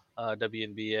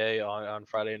WNBA on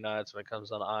Friday nights when it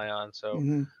comes on Ion. So,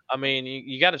 Hmm. I mean,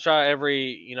 you got to try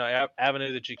every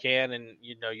avenue that you can, and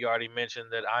you already mentioned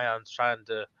that Ion's trying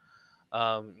to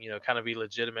kind of be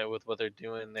legitimate with what they're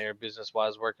doing there, business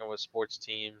wise, working with sports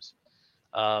teams.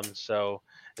 So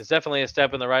it's definitely a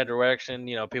step in the right direction.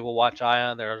 People watch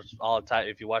Ion. There's all the time.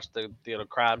 If you watch the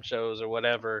crime shows or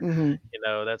whatever, Hmm.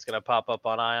 that's gonna pop up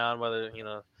on Ion. Whether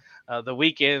the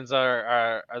weekends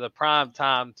are the prime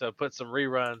time to put some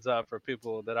reruns up for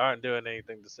people that aren't doing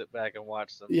anything to sit back and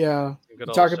watch Yeah. some good You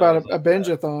old talk about shows a like that.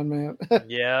 binge-a-thon, man.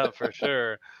 Yeah, for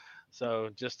sure. So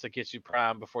just to get you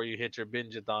primed before you hit your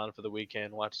binge-a-thon for the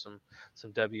weekend, watch some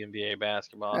WNBA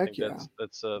basketball. I Heck think yeah.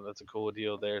 that's a cool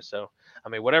deal there. So I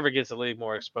mean, whatever gets the league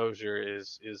more exposure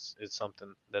is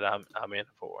something that I'm in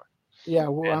for. Yeah,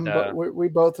 well, And we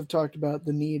both have talked about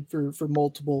the need for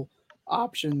multiple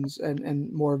options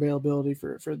and more availability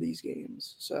for these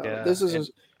games. So yeah, this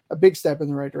is a big step in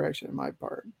the right direction in my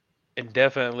part. and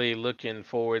definitely looking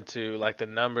forward to like the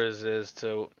numbers as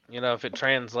to if it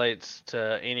translates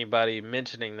to anybody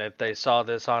mentioning that they saw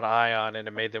this on Ion and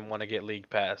it made them want to get League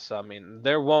Pass. I mean,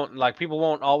 there won't like people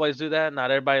won't always do that.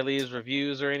 Not everybody leaves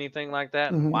reviews or anything like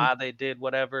that and Hmm. why they did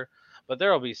whatever, but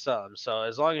there will be some. So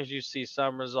as long as you see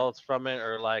some results from it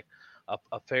or like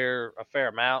a fair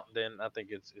amount, then I think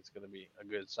it's going to be a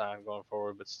good sign going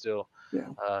forward. But still,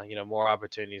 Yeah. more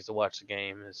opportunities to watch the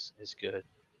game is good.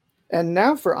 And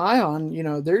now for Ion,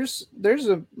 there's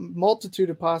a multitude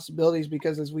of possibilities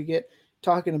because as we get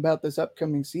talking about this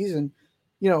upcoming season,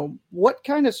 what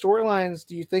kind of storylines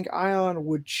do you think Ion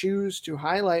would choose to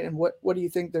highlight, and what do you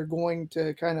think they're going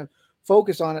to kind of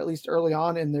focus on at least early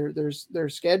on in their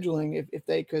scheduling if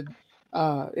they could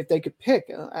pick?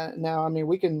 Now, I mean,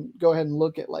 we can go ahead and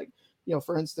look at like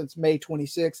for instance, May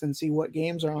 26th and see what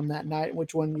games are on that night and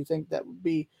which one you think that would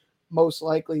be most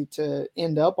likely to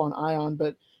end up on Ion,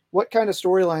 but what kind of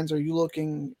storylines are you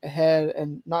looking ahead,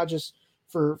 and not just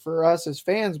for us as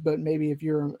fans, but maybe if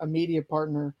you're a media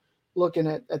partner looking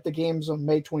at the games on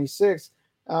May 26th,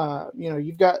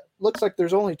 you've got looks like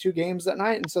there's only two games that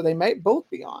night, and so they might both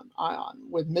be on Ion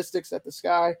with Mystics at the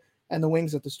Sky and the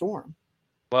Wings at the Storm.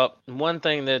 Well, one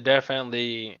thing that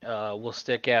definitely will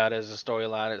stick out as a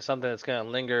storyline, it's something that's going to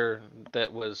linger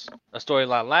that was a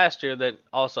storyline last year that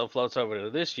also floats over to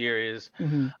this year is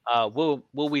Mm-hmm.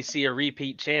 will we see a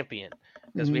repeat champion?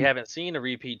 Because we Mhm. haven't seen a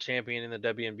repeat champion in the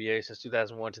WNBA since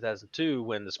 2001, 2002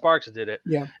 when the Sparks did it.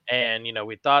 Yeah. And,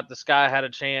 we thought the Sky had a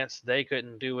chance. They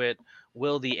couldn't do it.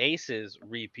 Will the Aces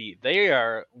repeat? They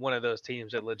are one of those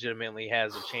teams that legitimately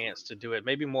has a chance to do it.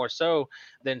 Maybe more so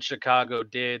than Chicago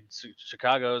did.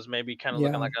 Chicago's maybe kind of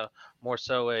looking Yeah. like a more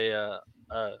so A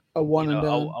one and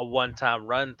done. a one-time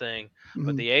run thing.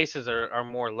 But Mhm. the Aces are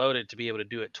more loaded to be able to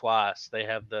do it twice. They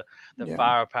have the Yeah.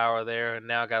 firepower there, and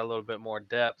now got a little bit more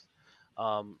depth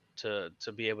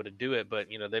to be able to do it. But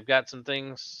they've got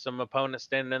some opponents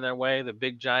standing in their way. The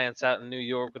big Giants out in New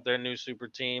York with their new super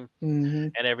team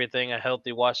Mhm. and everything. A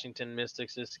healthy Washington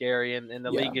Mystics is scary, and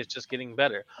the Yeah. league is just getting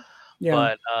better.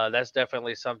 Yeah. But that's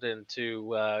definitely something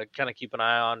to kind of keep an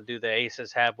eye on. Do the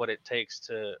Aces have what it takes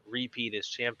to repeat as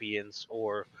champions,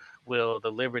 or will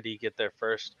the Liberty get their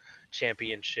first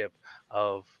championship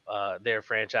of their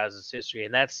franchise's history?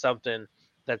 And that's something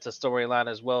that's a storyline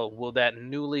as well. Will that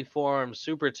newly formed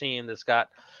super team that's got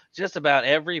just about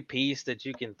every piece that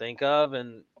you can think of,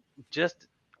 and just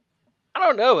I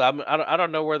don't know. I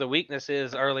don't know where the weakness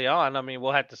is early on. I mean,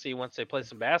 we'll have to see once they play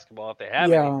some basketball if they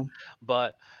have any. Yeah.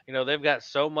 But they've got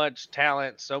so much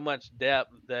talent, so much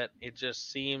depth that it just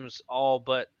seems all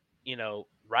but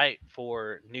right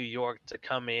for New York to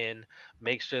come in,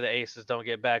 make sure the Aces don't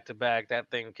get back to back.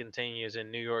 That thing continues, and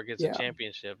New York gets a Yeah.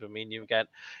 championship. I mean, you've got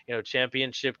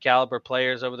championship caliber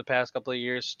players over the past couple of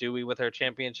years. Stewie with her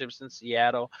championships in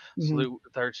Seattle, Mhm. Salute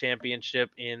with her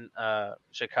championship in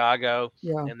Chicago,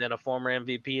 Yeah. and then a former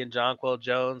MVP in Jonquil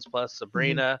Jones, plus Mm-hmm.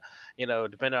 Sabrina.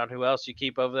 Depending on who else you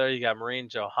keep over there, you got Maureen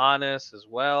Johannes as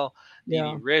well, Dee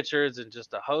Yeah. Richards, and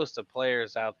just a host of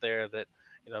players out there that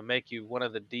make you one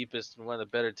of the deepest and one of the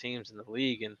better teams in the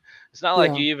league. And it's not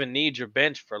like Yeah. you even need your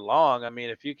bench for long. I mean,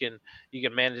 if you can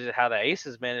manage it how the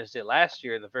Aces managed it last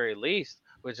year, at the very least,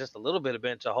 with just a little bit of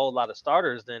bench, a whole lot of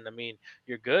starters, then I mean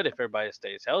you're good if everybody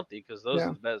stays healthy, because those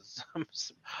are the best,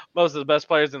 most of the best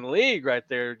players in the league right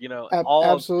there. All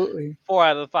Absolutely. 4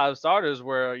 out of the 5 starters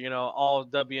were all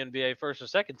WNBA first or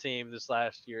second team this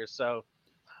last year. So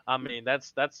I mean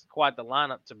that's quite the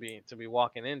lineup to be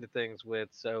walking into things with.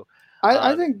 So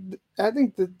I think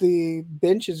that the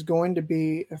bench is going to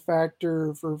be a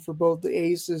factor for both the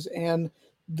Aces and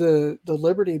the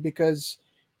Liberty, because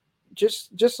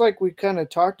just like we kind of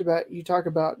talked about, you talk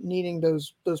about needing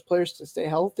those players to stay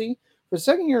healthy. For the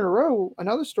second year in a row,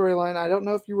 another storyline, I don't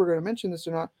know if you were going to mention this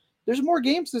or not, there's more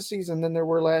games this season than there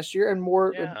were last year, and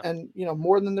more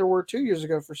more than there were 2 years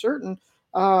ago for certain.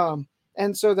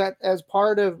 And so that as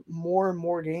part of more and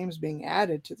more games being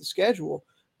added to the schedule,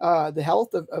 the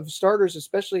health of starters,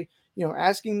 especially,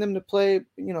 asking them to play,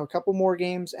 a couple more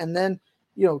games, and then,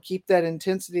 keep that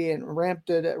intensity and ramp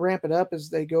it up as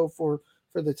they go for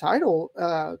the title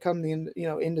come the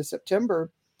into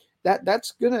September.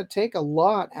 That's going to take a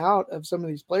lot out of some of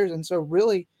these players. And so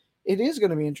really it is going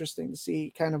to be interesting to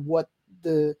see kind of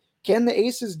can the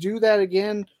Aces do that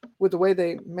again with the way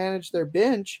they manage their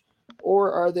bench,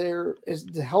 or is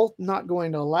the health not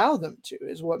going to allow them to,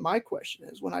 is what my question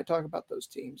is when I talk about those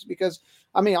teams. Because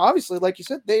I mean, obviously, like you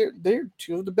said, they're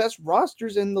two of the best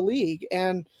rosters in the league.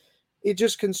 And it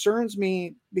just concerns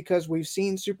me because we've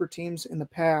seen super teams in the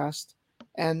past,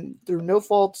 and through no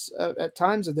faults at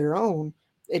times of their own,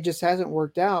 it just hasn't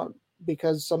worked out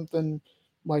because something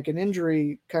like an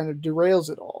injury kind of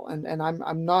derails it all. And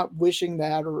I'm not wishing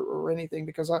that or anything,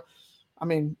 because I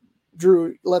mean,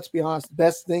 Drew, let's be honest, the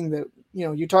best thing that,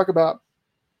 you talk about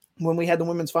when we had the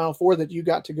women's Final Four that you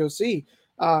got to go see,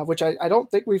 which I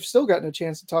don't think we've still gotten a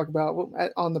chance to talk about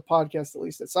on the podcast, at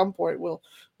least at some point. We'll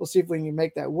see if we can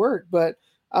make that work. But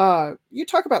you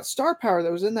talk about star power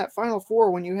that was in that Final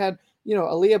Four when you had,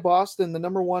 Aaliyah Boston, the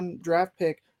number 1 draft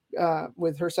pick,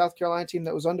 with her South Carolina team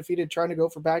that was undefeated, trying to go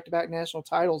for back-to-back national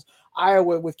titles.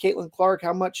 Iowa with Caitlin Clark,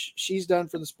 how much she's done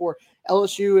for the sport.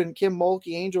 LSU and Kim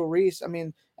Mulkey, Angel Reese. I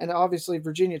mean, and obviously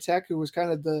Virginia Tech, who was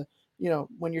kind of the,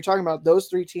 when you're talking about those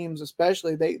 3 teams,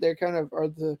 especially, they kind of are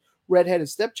the redheaded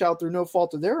stepchild through no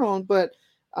fault of their own. But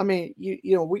I mean,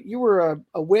 you were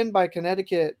a win by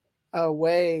Connecticut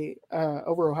away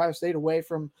over Ohio State, away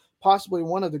from possibly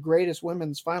one of the greatest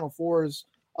women's Final Fours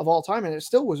of all time, and it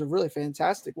still was a really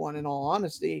fantastic one, in all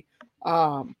honesty.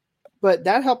 But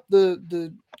that helped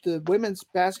the women's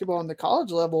basketball on the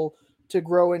college level to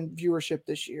grow in viewership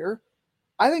this year.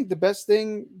 I think the best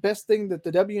thing that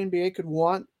the WNBA could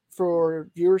want for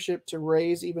viewership to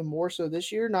raise even more so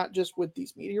this year, not just with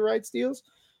these media rights deals,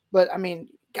 but I mean,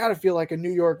 gotta feel like a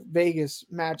New York Vegas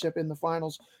matchup in the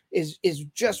finals is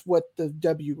just what the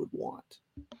W would want.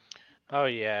 Oh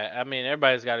yeah, I mean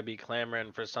everybody's got to be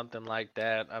clamoring for something like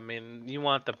that. I mean, you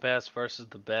want the best versus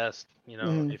the best,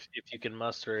 if you can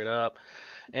muster it up,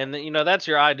 and that's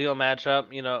your ideal matchup.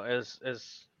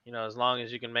 As long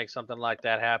as you can make something like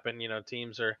that happen,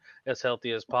 teams are as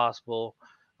healthy as possible.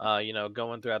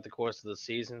 Going throughout the course of the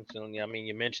season. So, I mean,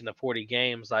 you mentioned the 40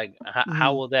 games. Like,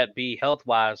 how will that be health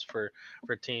wise for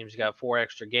teams? You got 4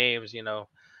 extra games.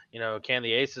 Can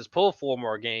the Aces pull 4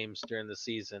 more games during the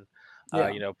season?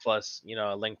 Plus,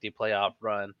 a lengthy playoff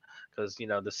run, because,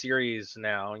 the series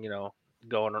now,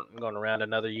 going around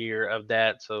another year of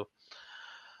that. So,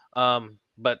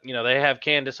 but, they have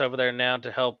Candace over there now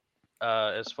to help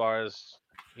as far as,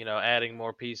 adding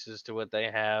more pieces to what they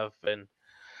have. And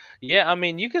yeah, I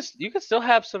mean, you could still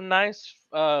have some nice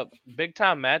big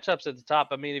time matchups at the top.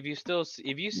 I mean, if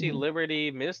you see Liberty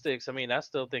Mystics, I mean, I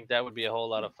still think that would be a whole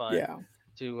lot of fun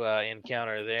to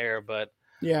encounter there. But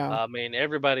I mean,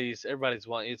 everybody's you're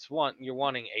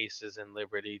wanting Aces and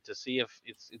Liberty to see if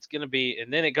it's going to be,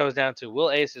 and then it goes down to, will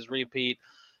Aces repeat?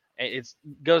 It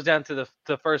goes down to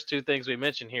the first 2 things we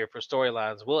mentioned here for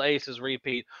storylines. Will Aces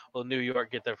repeat? Will New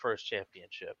York get their first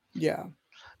championship? Yeah.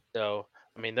 So,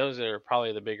 I mean, those are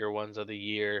probably the bigger ones of the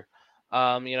year.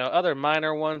 Other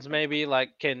minor ones maybe,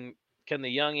 like can the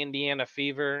young Indiana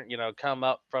Fever, come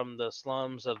up from the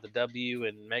slums of the W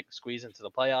and squeeze into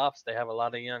the playoffs? They have a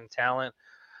lot of young talent.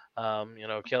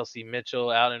 Kelsey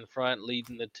Mitchell out in front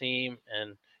leading the team,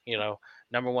 and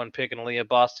number 1 pick in Aaliyah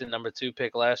Boston, number 2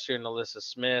 pick last year, Alyssa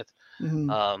Smith.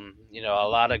 A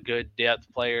lot of good depth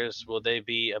players. Will they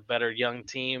be a better young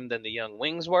team than the Young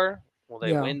Wings were? Will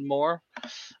they win more?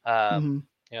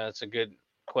 It's a good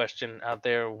question out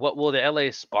there. What will the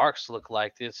LA Sparks look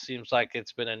like? It seems like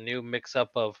it's been a new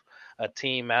mix-up of a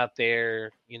team out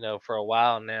there, for a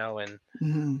while now, and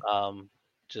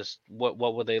just what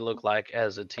will they look like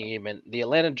as a team? And the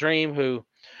Atlanta Dream, who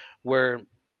were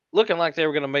looking like they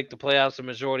were going to make the playoffs the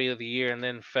majority of the year and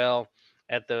then fell,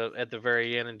 at the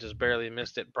very end and just barely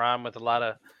missed it. Prime with a lot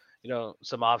of,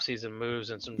 some offseason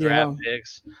moves and some draft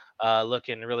picks,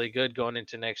 looking really good going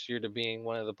into next year to being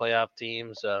one of the playoff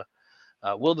teams.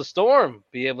 Will the Storm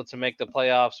be able to make the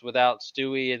playoffs without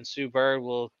Stewie and Sue Bird?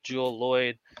 Will Jewel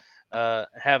Lloyd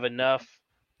have enough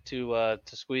to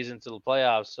squeeze into the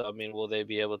playoffs? So, I mean, will they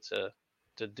be able to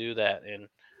do that? And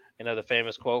the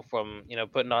famous quote from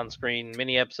putting on screen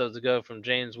many episodes ago from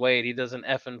James Wade: he doesn't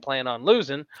effing plan on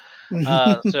losing.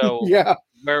 So yeah,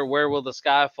 where will the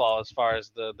sky fall as far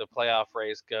as the playoff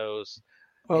race goes?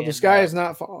 Well, the sky is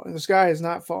not falling. The sky is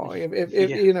not falling. If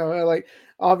like,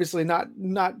 obviously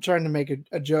not trying to make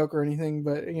a joke or anything,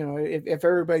 but if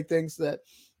everybody thinks that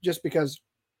just because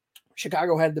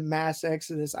Chicago had the mass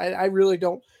exodus, I really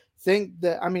don't think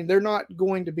that. I mean, they're not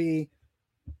going to be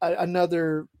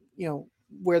another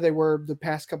where they were the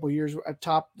past couple of years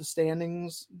atop the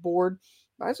standings board.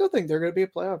 I still think they're going to be a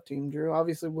playoff team, Drew.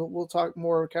 Obviously, we'll talk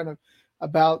more kind of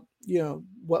about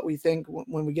what we think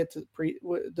when we get to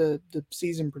the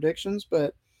season predictions,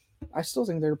 but I still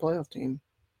think they're a playoff team.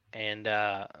 And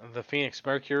the Phoenix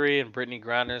Mercury and Brittany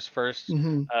Griner's first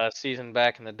season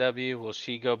back in the W, will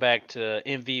she go back to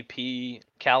MVP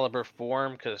caliber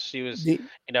form? Because she was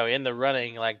in the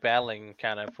running, like battling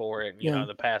kind of for it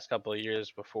the past couple of years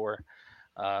before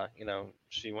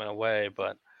she went away.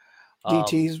 But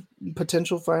DT's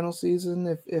potential final season,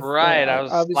 if right, I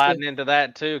was sliding into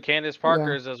that too. Candace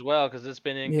Parker's as well, because it's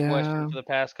been in question for the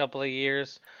past couple of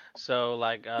years. So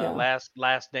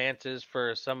last dances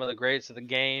for some of the greats of the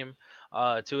game,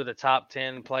 2 of the top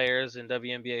 10 players in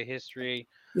WNBA history.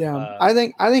 Yeah, I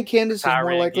think Candace is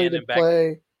more likely to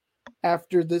play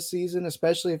after this season,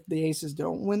 especially if the Aces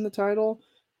don't win the title.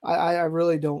 I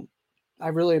really don't. I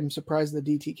really am surprised that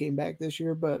DT came back this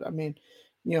year, but I mean,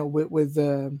 with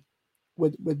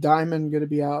Diamond going to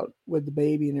be out with the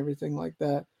baby and everything like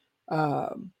that,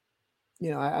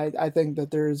 I think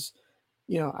that there's,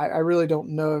 I really don't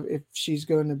know if she's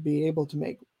going to be able to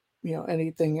make,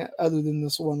 anything other than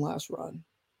this one last run.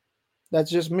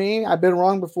 That's just me. I've been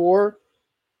wrong before,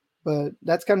 but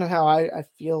that's kind of how I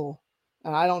feel.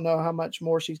 And I don't know how much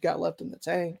more she's got left in the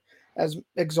tank. As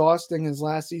exhausting as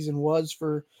last season was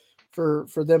for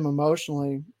them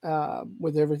emotionally,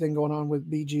 with everything going on with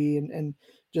BG and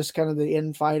just kind of the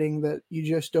infighting that you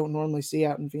just don't normally see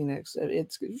out in Phoenix.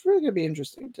 It's really going to be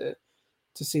interesting to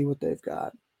see what they've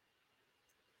got.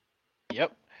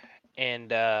 Yep.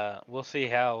 And we'll see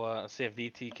how see if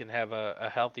DT can have a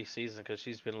healthy season, because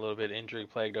she's been a little bit injury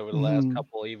plagued over the last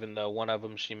couple, even though one of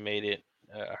them she made it,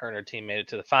 her and her team made it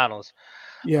to the finals.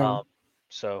 Yeah.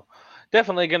 So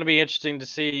definitely going to be interesting to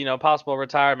see, possible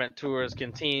retirement tours.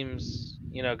 Can teams,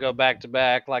 go back to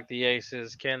back like the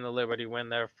Aces? Can the Liberty win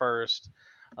their first?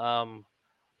 How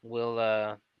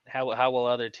will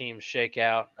other teams shake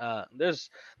out? There's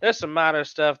some minor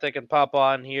stuff that can pop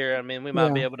on here. I mean, we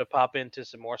might be able to pop into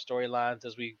some more storylines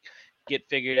as we get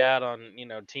figured out on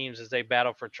teams as they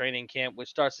battle for training camp, which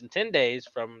starts in 10 days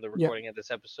from the recording of this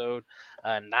episode,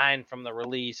 9 from the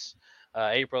release.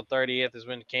 April 30th is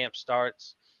when camp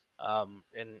starts,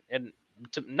 and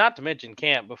not to mention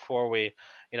camp before we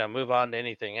move on to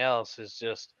anything else is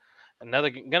just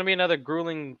going to be another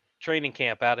grueling training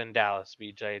camp out in Dallas,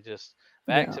 BJ. Just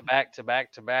back to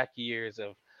back years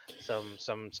of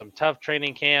some tough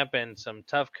training camp and some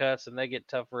tough cuts, and they get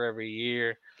tougher every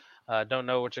year. Don't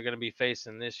know what you're going to be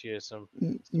facing this year.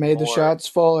 May the shots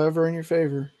fall ever in your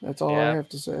favor. That's all I have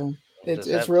to say.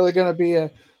 It's really going to be a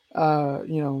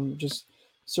just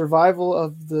survival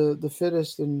of the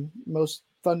fittest and most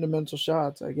fundamental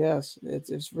shots, I guess.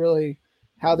 It's really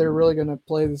how they're really going to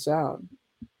play this out.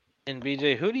 And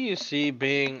BJ, who do you see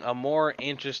being a more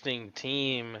interesting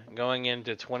team going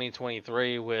into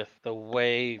 2023 with the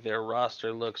way their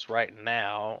roster looks right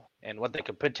now and what they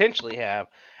could potentially have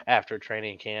after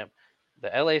training camp? The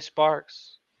LA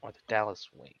Sparks or the Dallas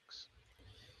Wings?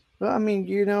 Well, I mean,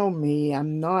 me,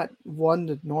 I'm not one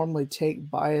to normally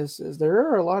take biases. There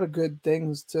are a lot of good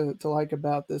things to like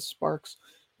about this Sparks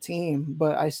team,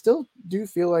 but I still do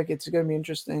feel like it's going to be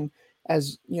interesting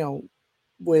as,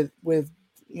 with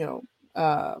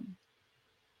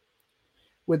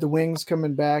the Wings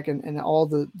coming back and all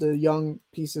the young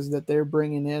pieces that they're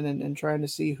bringing in and trying to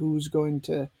see who's going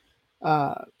to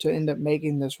end up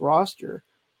making this roster.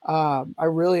 I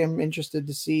really am interested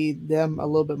to see them a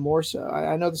little bit more so.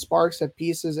 I know the Sparks have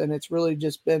pieces, and it's really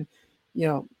just been,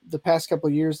 the past couple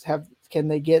of years can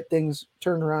they get things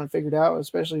turned around and figured out,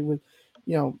 especially with,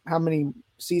 how many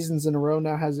seasons in a row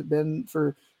now has it been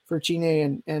for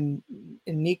Chine and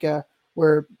Nika,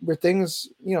 where things,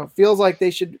 feels like they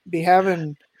should be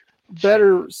having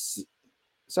better.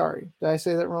 Sorry, did I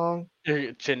say that wrong?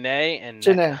 Chennai and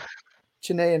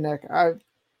Chennai and Neck.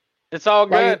 It's all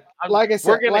good. Like I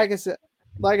said,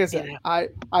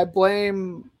 I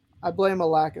blame a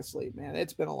lack of sleep, man.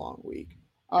 It's been a long week.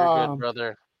 You're good,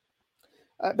 brother.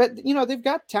 But they've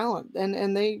got talent,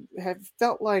 and they have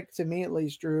felt like, to me at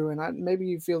least, Drew, and maybe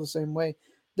you feel the same way,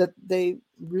 that they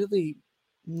really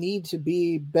need to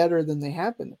be better than they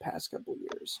have been the past couple of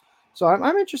years. So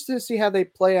I'm interested to see how they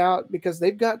play out, because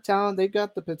they've got talent, they've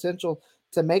got the potential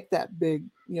to make that big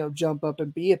jump up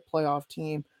and be a playoff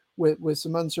team with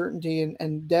some uncertainty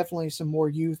and definitely some more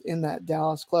youth in that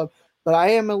Dallas club. But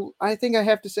I think I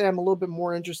have to say I'm a little bit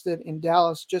more interested in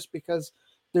Dallas, just because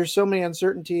there's so many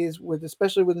uncertainties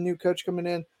especially with a new coach coming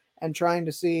in and trying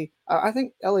to see. I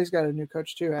think LA's got a new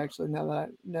coach too, actually. Now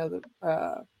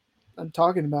that I'm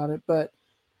talking about it, but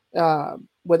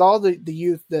with all the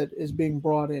youth that is being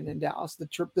brought in Dallas,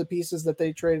 the pieces that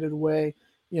they traded away,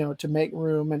 to make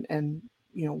room, and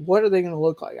what are they going to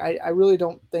look like? I really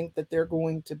don't think that they're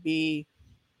going to be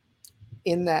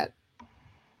in that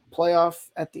playoff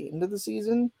at the end of the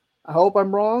season. I hope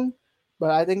I'm wrong,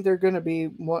 but I think they're going to be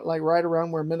right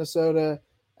around where Minnesota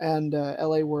and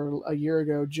LA were a year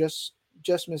ago, just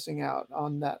missing out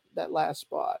on that last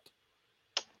spot.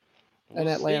 And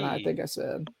Atlanta, I think I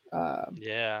said.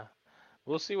 Yeah.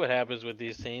 We'll see what happens with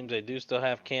these teams. They do still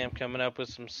have camp coming up with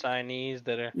some signees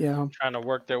that are trying to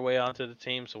work their way onto the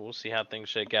team. So we'll see how things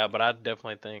shake out. But I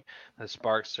definitely think the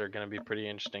Sparks are going to be pretty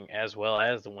interesting, as well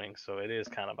as the Wings. So it is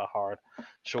kind of a hard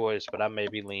choice, but I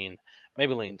maybe lean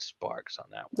Sparks on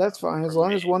that one. That's fine. As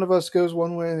long as one of us goes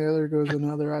one way and the other goes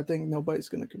another, I think nobody's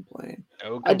going to complain.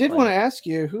 I did want to ask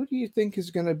you, who do you think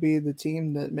is going to be the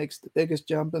team that makes the biggest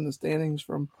jump in the standings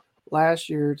from last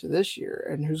year to this year,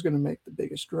 and who's going to make the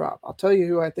biggest drop? I'll tell you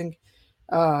who I think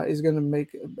is going to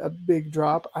make a big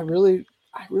drop. I really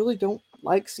don't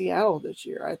like Seattle this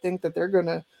year. I think that they're going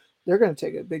to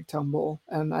take a big tumble,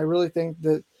 and I really think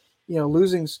that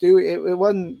losing Stewie, it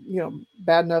wasn't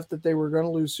bad enough that they were going to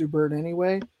lose Sue Bird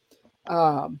anyway,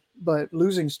 but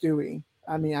losing Stewie,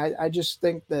 I mean, I just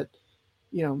think that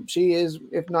she is,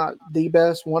 if not the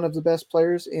best, one of the best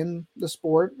players in the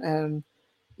sport, and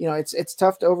it's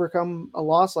tough to overcome a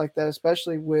loss like that,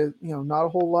 especially with, not a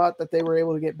whole lot that they were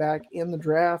able to get back in the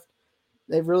draft.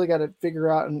 They've really got to figure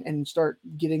out and start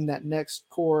getting that next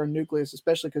core and nucleus,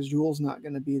 especially because Jewel's not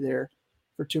going to be there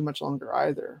for too much longer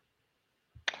either.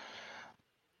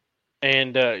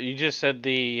 And you just said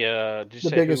the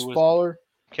biggest faller.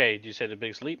 Okay, did you say the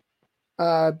biggest leap?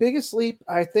 Biggest leap,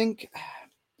 I think.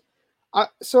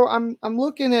 So I'm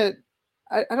looking at.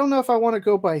 I don't know if I want to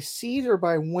go by seed or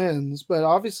by wins, but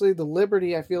obviously the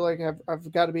Liberty, I feel like I've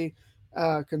got to be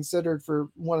considered for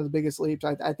one of the biggest leaps.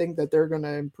 I think that they're going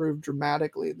to improve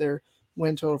dramatically their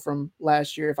win total from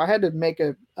last year. If I had to make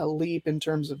a leap in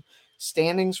terms of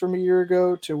standings from a year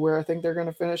ago to where I think they're going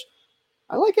to finish,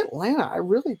 I like Atlanta. I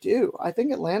really do. I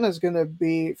think Atlanta is going to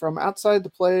be, from outside the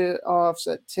playoffs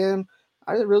at 10,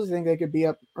 I really think they could be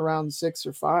up around 6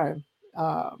 or 5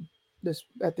 this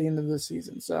at the end of the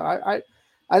season. So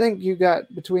I think you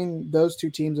got between those two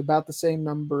teams about the same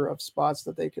number of spots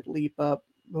that they could leap up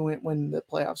when the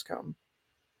playoffs come.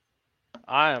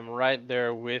 I am right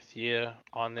there with you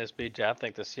on this, BJ. I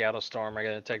think the Seattle Storm are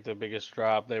going to take the biggest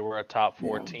drop. They were a top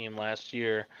 4 team last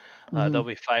year. They'll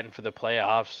be fighting for the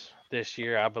playoffs this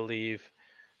year, I believe.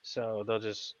 So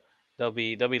they'll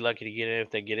be lucky to get in if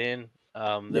they get in.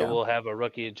 They will have a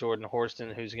rookie, Jordan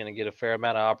Horston, who's going to get a fair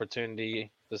amount of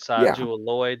opportunity besides Jewel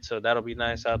Lloyd, so that'll be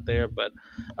nice out there. But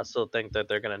I still think that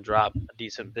they're going to drop a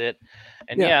decent bit.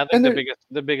 And I think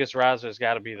the biggest riser has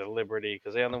got to be the Liberty,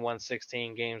 because they only won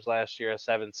 16 games last year, a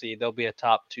 7 seed. They'll be a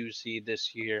top 2 seed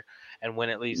this year and win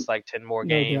at least like 10 more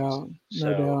games.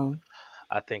 No doubt.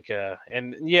 I think,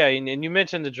 and you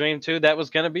mentioned the dream too. That was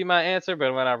going to be my answer,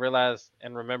 but when I realized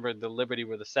and remembered the Liberty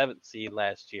were the 7th seed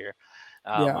last year,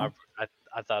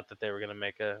 I thought that they were going to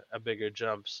make a bigger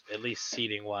jumps, at least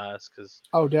seeding wise.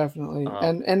 Definitely.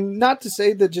 And not to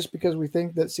say that just because we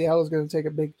think that Seattle is going to take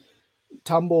a big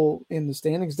tumble in the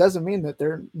standings doesn't mean that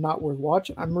they're not worth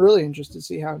watching. I'm really interested to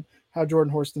see how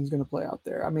Jordan Horston's going to play out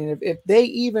there. I mean, if they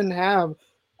even have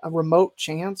a remote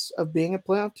chance of being a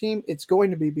playoff team, it's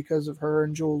going to be because of her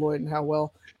and Jewel Lloyd and how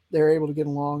well they're able to get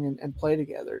along and play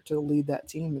together to lead that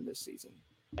team in this season.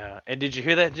 Yeah, and did you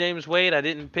hear that, James Wade? I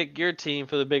didn't pick your team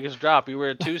for the biggest drop. You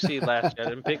were a 2 seed last year. I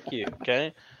didn't pick you.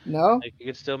 Okay. No. You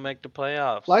could still make the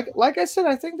playoffs. Like I said,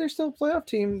 I think they're still a playoff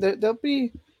team. They'll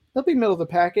be middle of the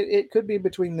pack. It could be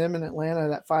between them and Atlanta,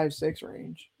 that 5-6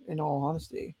 range. In all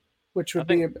honesty, which would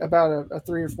be about a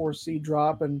 3 or 4 seed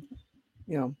drop, and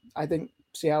I think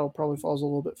Seattle probably falls a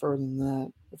little bit further than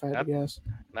that, if I had to guess.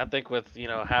 And I think with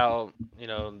how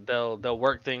they'll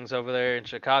work things over there in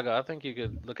Chicago, I think you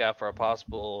could look out for a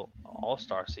possible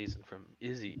All-Star season from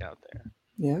Izzy out there.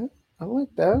 Yeah, I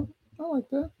like that.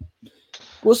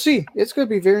 We'll see. It's going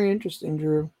to be very interesting,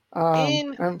 Drew.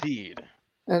 Indeed.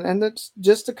 And that's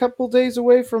just a couple days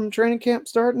away from training camp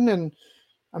starting, and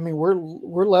I mean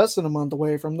we're less than a month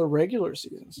away from the regular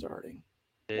season starting.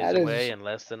 Days away in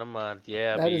less than a month.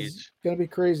 Yeah, that is going to be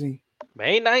crazy.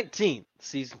 May 19th,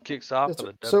 season kicks off for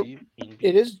the WNBA.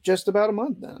 It is just about a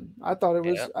month then. I thought it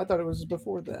was. Yep. I thought it was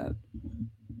before that.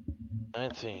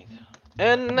 19th.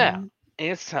 And now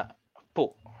it's time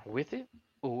for With It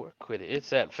or Quit It. It's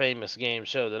that famous game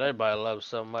show that everybody loves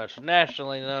so much,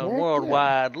 nationally known,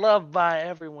 worldwide, loved by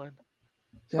everyone.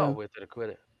 It's called With It or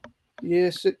Quit It.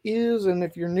 Yes, it is. And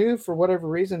if you're new for whatever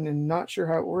reason and not sure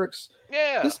how it works,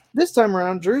 yeah. This time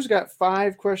around, Drew's got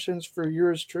 5 questions for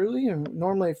yours truly. And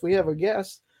normally, if we have a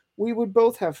guest, we would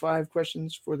both have 5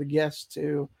 questions for the guest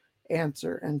to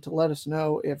answer and to let us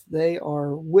know if they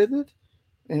are with it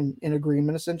and in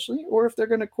agreement, essentially, or if they're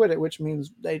going to quit it, which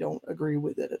means they don't agree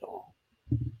with it at all.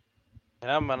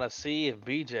 And I'm going to see if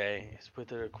BJ is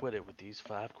with it or quit it with these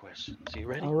 5 questions. You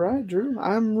ready? All right, Drew.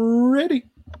 I'm ready.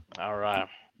 All right.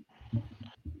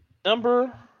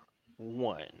 Number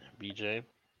 1, BJ.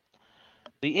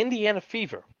 The Indiana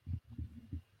Fever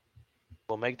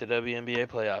will make the WNBA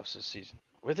playoffs this season.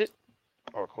 With it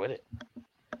or quit it?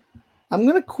 I'm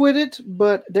going to quit it,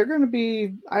 but they're going to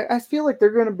be – I feel like they're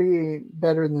going to be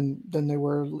better than they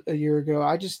were a year ago.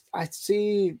 I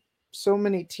see so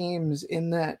many teams in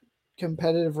that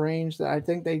competitive range that I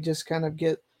think they just kind of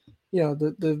get –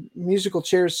 the musical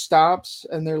chairs stops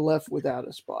and they're left without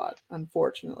a spot,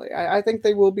 unfortunately. I think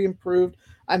they will be improved.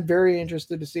 I'm very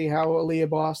interested to see how Aaliyah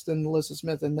Boston, Alyssa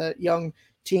Smith, and that young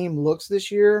team looks this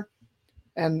year.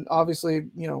 And obviously,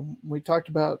 we talked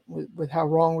about with how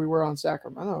wrong we were on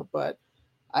Sacramento, but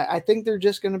I think they're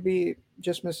just going to be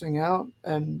just missing out.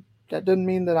 And that doesn't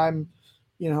mean that I'm,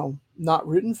 not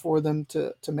rooting for them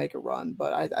to make a run.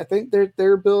 But I think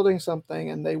they're building something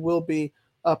and they will be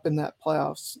up in that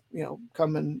playoffs,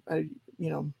 coming, a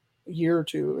year or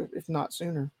two, if not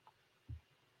sooner.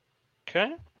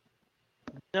 Okay.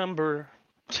 Number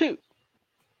 2.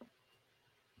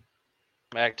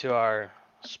 Back to our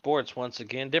sports once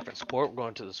again. Different sport. We're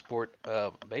going to the sport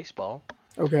of baseball.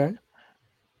 Okay.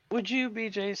 Would you,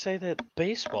 BJ, say that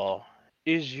baseball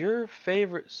is your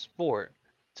favorite sport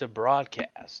to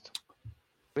broadcast?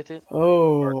 With it?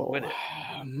 Oh. With it?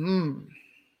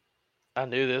 I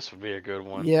knew this would be a good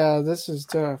one. Yeah, this is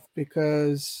tough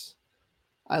because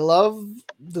I love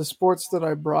the sports that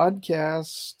I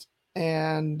broadcast,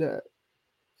 and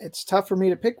it's tough for me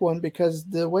to pick one because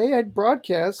the way I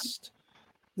broadcast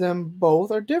them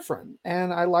both are different,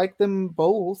 and I like them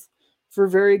both for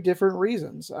very different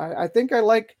reasons. I think I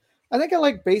like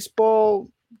baseball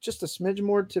just a smidge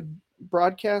more to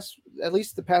broadcast, at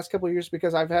least the past couple of years,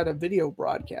 because I've had a video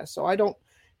broadcast, so I don't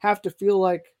have to feel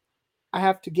like I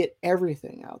have to get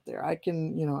everything out there. I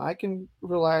can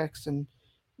relax and,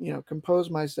 compose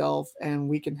myself and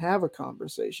we can have a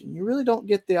conversation. You really don't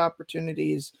get the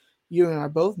opportunities. You and I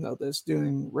both know this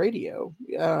doing radio.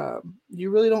 You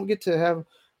really don't get to have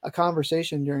a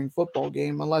conversation during football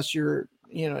game unless you're,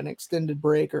 an extended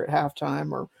break or at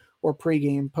halftime or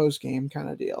pregame, postgame kind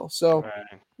of deal. So,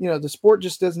 the sport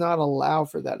just does not allow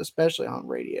for that, especially on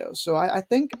radio. So I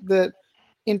think that,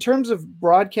 in terms of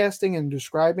broadcasting and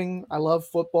describing, I love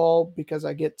football because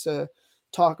I get to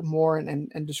talk more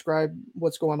and describe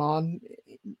what's going on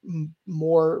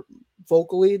more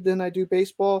vocally than I do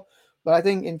baseball. But I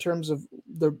think in terms of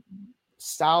the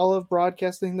style of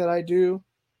broadcasting that I do,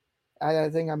 I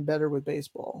think I'm better with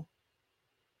baseball.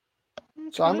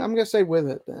 Okay. So I'm going to say with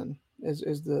it then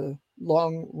is the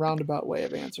long roundabout way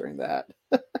of answering that.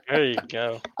 There you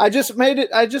go. I just made it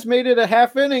a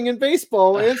half inning in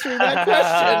baseball answering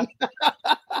that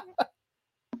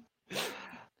question.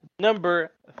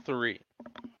 Number 3.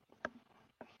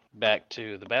 Back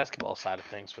to the basketball side of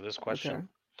things for this question.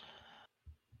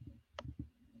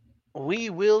 Okay. We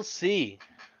will see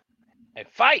a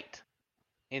fight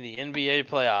in the NBA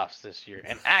playoffs this year.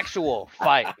 An actual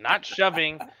fight, not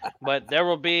shoving, but there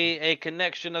will be a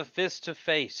connection of fist to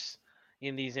face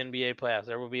in these NBA playoffs.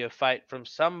 There will be a fight from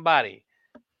somebody.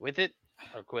 With it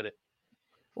or quit it?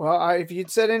 Well, if you'd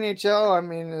said NHL, I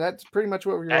mean, that's pretty much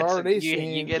what we're already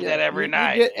seeing. You get that every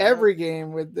night. You get every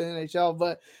game with the NHL.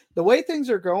 But the way things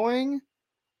are going,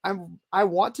 I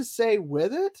want to say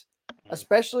with it,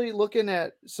 especially looking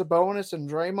at Sabonis and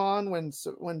Draymond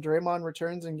when Draymond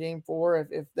returns in Game 4.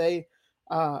 If they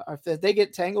If they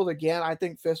get tangled again, I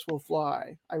think fists will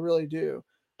fly. I really do.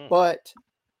 But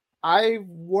I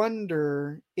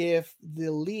wonder if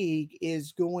the league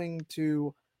is going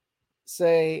to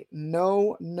say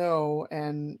no,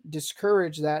 and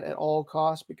discourage that at all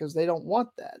costs, because they don't want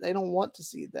that. They don't want to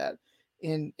see that. I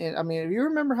mean, if you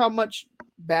remember how much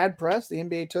bad press the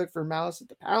NBA took for Malice at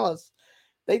the Palace,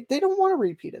 they don't want a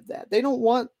repeat of that. They don't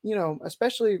want,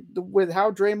 especially with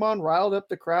how Draymond riled up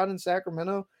the crowd in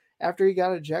Sacramento after he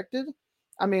got ejected.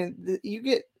 I mean, you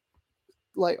get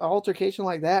like altercation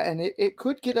like that, and it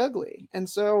could get ugly. And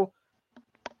so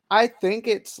I think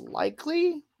it's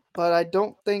likely, but I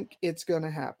don't think it's going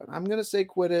to happen. I'm going to say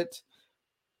quit it.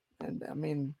 And I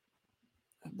mean,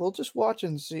 we'll just watch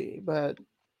and see. But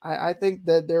I think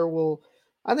that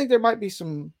there might be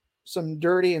some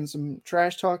dirty and some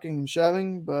trash talking and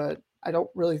shoving, but I don't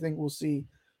really think we'll see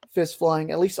fists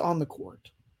flying, at least on the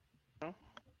court.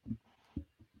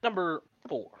 Number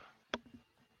 4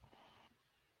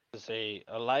 is a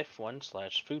life one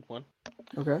 / food one.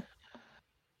 Okay.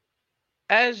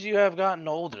 As you have gotten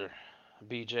older,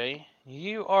 BJ,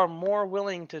 you are more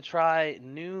willing to try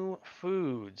new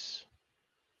foods.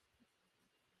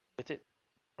 With it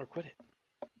or quit it?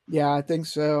 Yeah, I think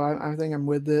so. I think I'm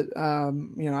with it.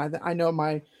 I know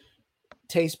my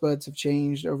taste buds have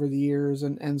changed over the years,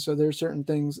 and so there's certain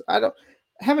things I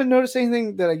haven't noticed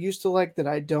anything that I used to like that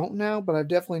I don't now, but I've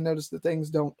definitely noticed that things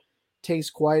don't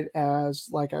taste quite as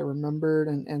like I remembered,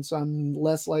 and so I'm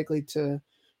less likely to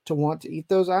want to eat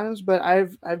those items. But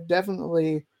I've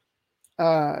definitely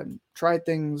tried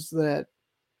things that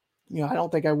I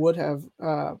don't think I would have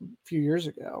a few years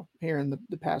ago here in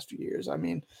the past few years. I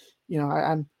mean,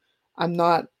 I'm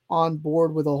not on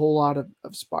board with a whole lot of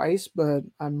spice, but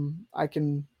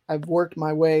I've worked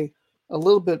my way a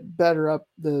little bit better up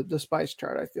the spice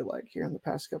chart, I feel like, here in the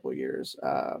past couple of years.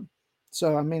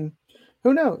 So, I mean,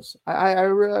 who knows?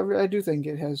 I do think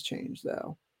it has changed,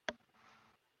 though.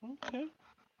 Okay.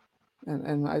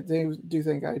 And I do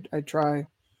think I'd try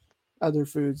other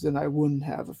foods than I wouldn't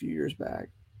have a few years back.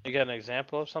 You got an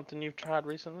example of something you've tried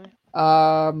recently?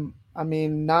 I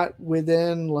mean, not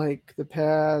within like the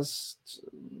past,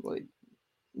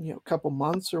 couple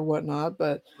months or whatnot,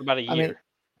 but about a year.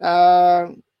 I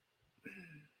mean,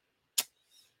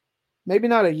 maybe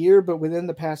not a year, but within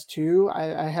the past 2,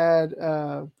 I had,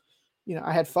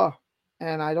 I had pho,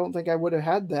 and I don't think I would have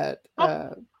had that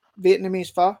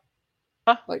Vietnamese pho.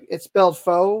 Huh? Like it's spelled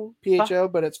pho, PHO,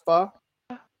 but it's pho.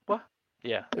 What?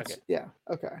 Yeah. Okay. Yeah.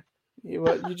 Okay.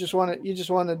 You just wanted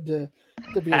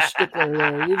to be a stickler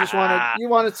there. You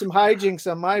wanted some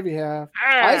hijinks on my behalf.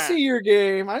 I see your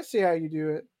game. I see how you do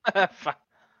it.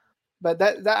 But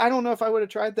that I don't know if I would have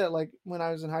tried that like when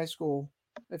I was in high school,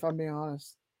 if I'm being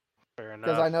honest. Fair enough.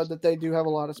 Because I know that they do have a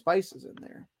lot of spices in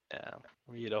there. Yeah,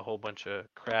 we eat a whole bunch of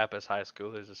crap as high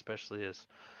schoolers, especially as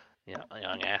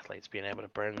young athletes, being able to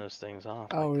burn those things off.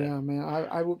 Oh yeah, man.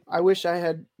 I wish I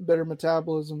had better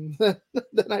metabolism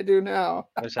than I do now.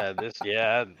 I wish I had this.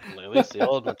 Yeah, at least the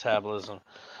old metabolism.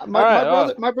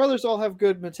 My brothers all have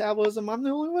good metabolism. I'm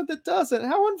the only one that doesn't.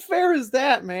 How unfair is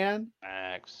that, man?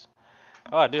 Max.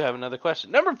 Oh, I do have another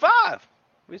question. Number 5.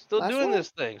 We're still doing this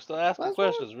thing. Still asking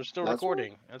questions. We're still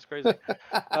recording. That's crazy.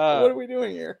 What are we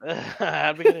doing here?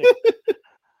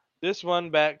 This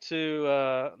one back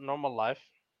to normal life.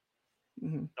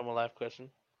 Mm-hmm. Normal life question.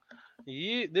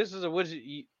 This is a would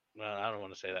you? Well, I don't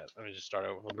want to say that. Let me just start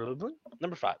over.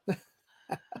 Number 5.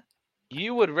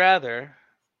 You would rather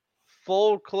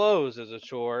fold clothes as a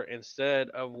chore instead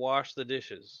of wash the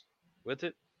dishes. With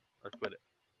it or quit it?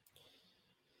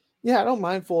 Yeah, I don't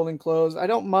mind folding clothes. I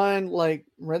don't mind like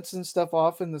rinsing stuff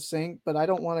off in the sink, but I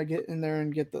don't want to get in there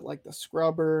and get the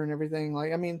scrubber and everything.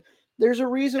 Like, I mean, there's a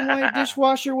reason why a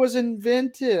dishwasher was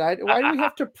invented. Why do we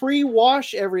have to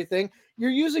pre-wash everything?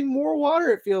 You're using more water.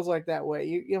 It feels like that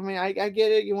way. I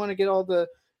get it. You want to get all the,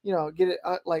 get it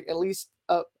like at least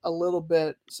up a little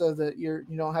bit so that you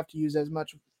don't have to use as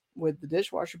much with the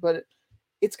dishwasher. But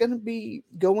it's going to be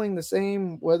going the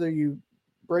same whether you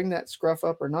bring that scruff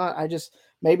up or not.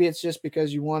 Maybe it's just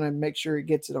because you want to make sure it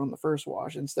gets it on the first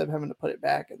wash instead of having to put it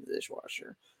back in the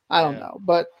dishwasher. I don't know,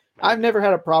 but I've never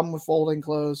had a problem with folding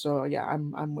clothes, so yeah,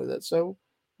 I'm with it. So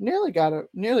nearly got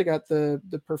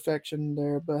the perfection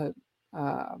there, but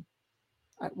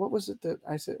what was it that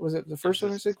I said? Was it the first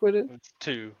one I said quit it? It's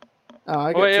 2. Oh,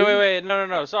 I got wait.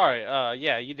 No. Sorry.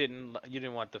 Yeah, you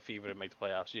didn't want the Fever to make the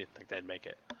playoffs. You didn't think they'd make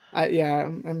it. I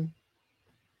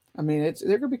mean,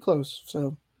 they're gonna be close,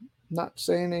 so not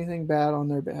saying anything bad on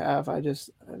their behalf. I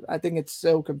think it's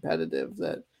so competitive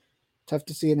that tough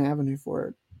to see an avenue for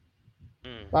it.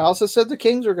 But I also said the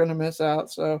Kings are going to miss out.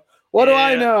 So what do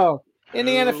I know?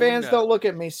 Indiana Who fans, knows? don't look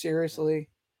at me seriously.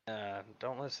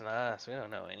 Don't listen to us. We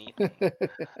don't know anything.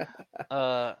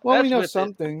 Well, That's we know with some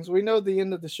it. things. We know the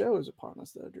end of the show is upon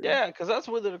us, though, Drew. Yeah, because that's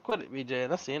with it or quit it, BJ.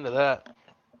 That's the end of that.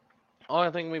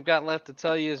 Only thing we've got left to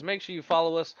tell you is make sure you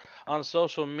follow us on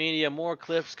social media. More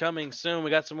clips coming soon. We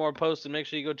got some more posted. Make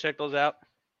sure you go check those out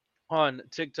on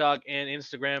TikTok and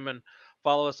Instagram, and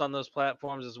follow us on those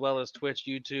platforms as well as Twitch,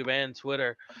 YouTube, and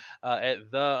Twitter at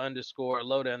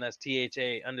 _lowdown. That's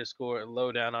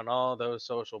THA_lowdown on all those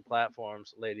social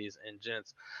platforms, ladies and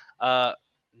gents.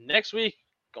 Next week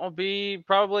gonna be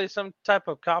probably some type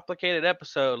of complicated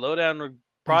episode. Lowdown will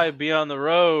probably be on the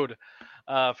road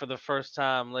for the first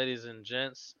time, ladies and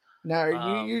gents. Now,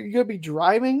 are you gonna be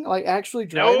driving? Like actually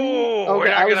driving? No, Okay,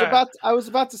 we're not I was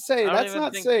about to say I don't that's even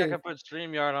not think safe. I can put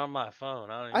StreamYard on my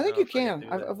phone. I think you can. do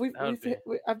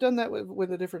that. I've done that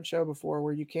with a different show before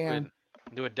where you can.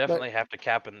 You would definitely have to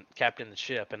captain the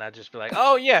ship, and I'd just be like,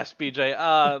 "Oh yes, BJ,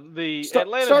 the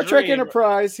Atlanta Star Trek Dream,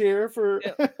 Enterprise here for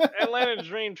Atlanta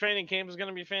Dream training camp is going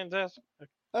to be fantastic."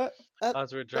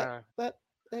 As we're driving,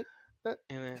 and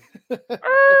then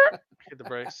hit the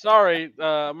brakes. Sorry,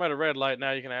 I'm at a red light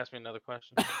now. You can ask me another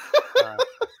question.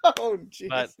 Oh, jeez.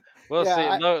 But we'll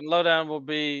Yeah, see. Lowdown will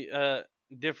be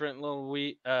different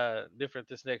different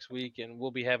this next week, and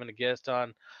we'll be having a guest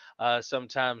on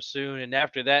sometime soon. And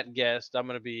after that guest, I'm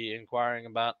going to be inquiring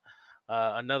about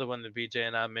another one that BJ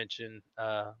and I mentioned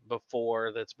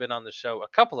before that's been on the show a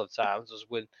couple of times.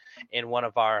 Was in one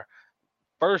of our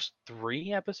first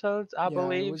 3 episodes, I it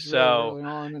believe. was So really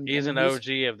on, and he's an he's-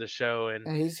 OG of the show, and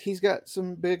he's got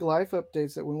some big life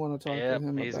updates that we want to talk yep, to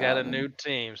him he's about. got a and- new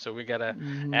team, so we gotta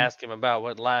Mhm. ask him about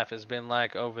what life has been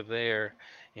like over there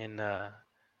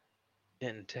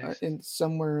in Texas. in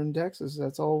somewhere in Texas.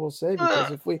 That's all we'll say,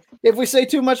 because if we say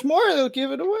too much more, they'll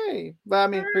give it away. But I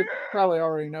mean, we probably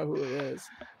already know who it is.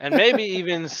 And maybe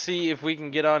even see if we can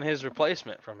get on his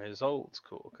replacement from his old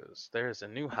school, because there's a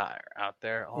new hire out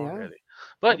there already.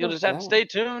 But you'll just have to stay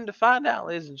tuned to find out,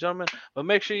 ladies and gentlemen. But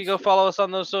make sure you go follow us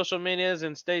on those social medias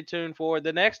and stay tuned for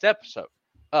the next episode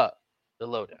of The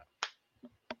Lowdown.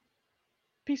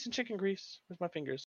 Peace and chicken grease. Where's my fingers?